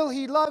 Still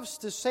He loves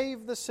to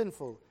save the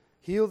sinful,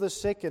 heal the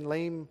sick and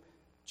lame,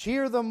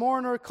 cheer the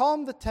mourner,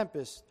 calm the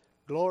tempest.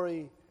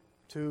 Glory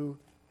to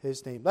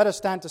His name. Let us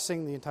stand to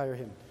sing the entire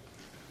hymn.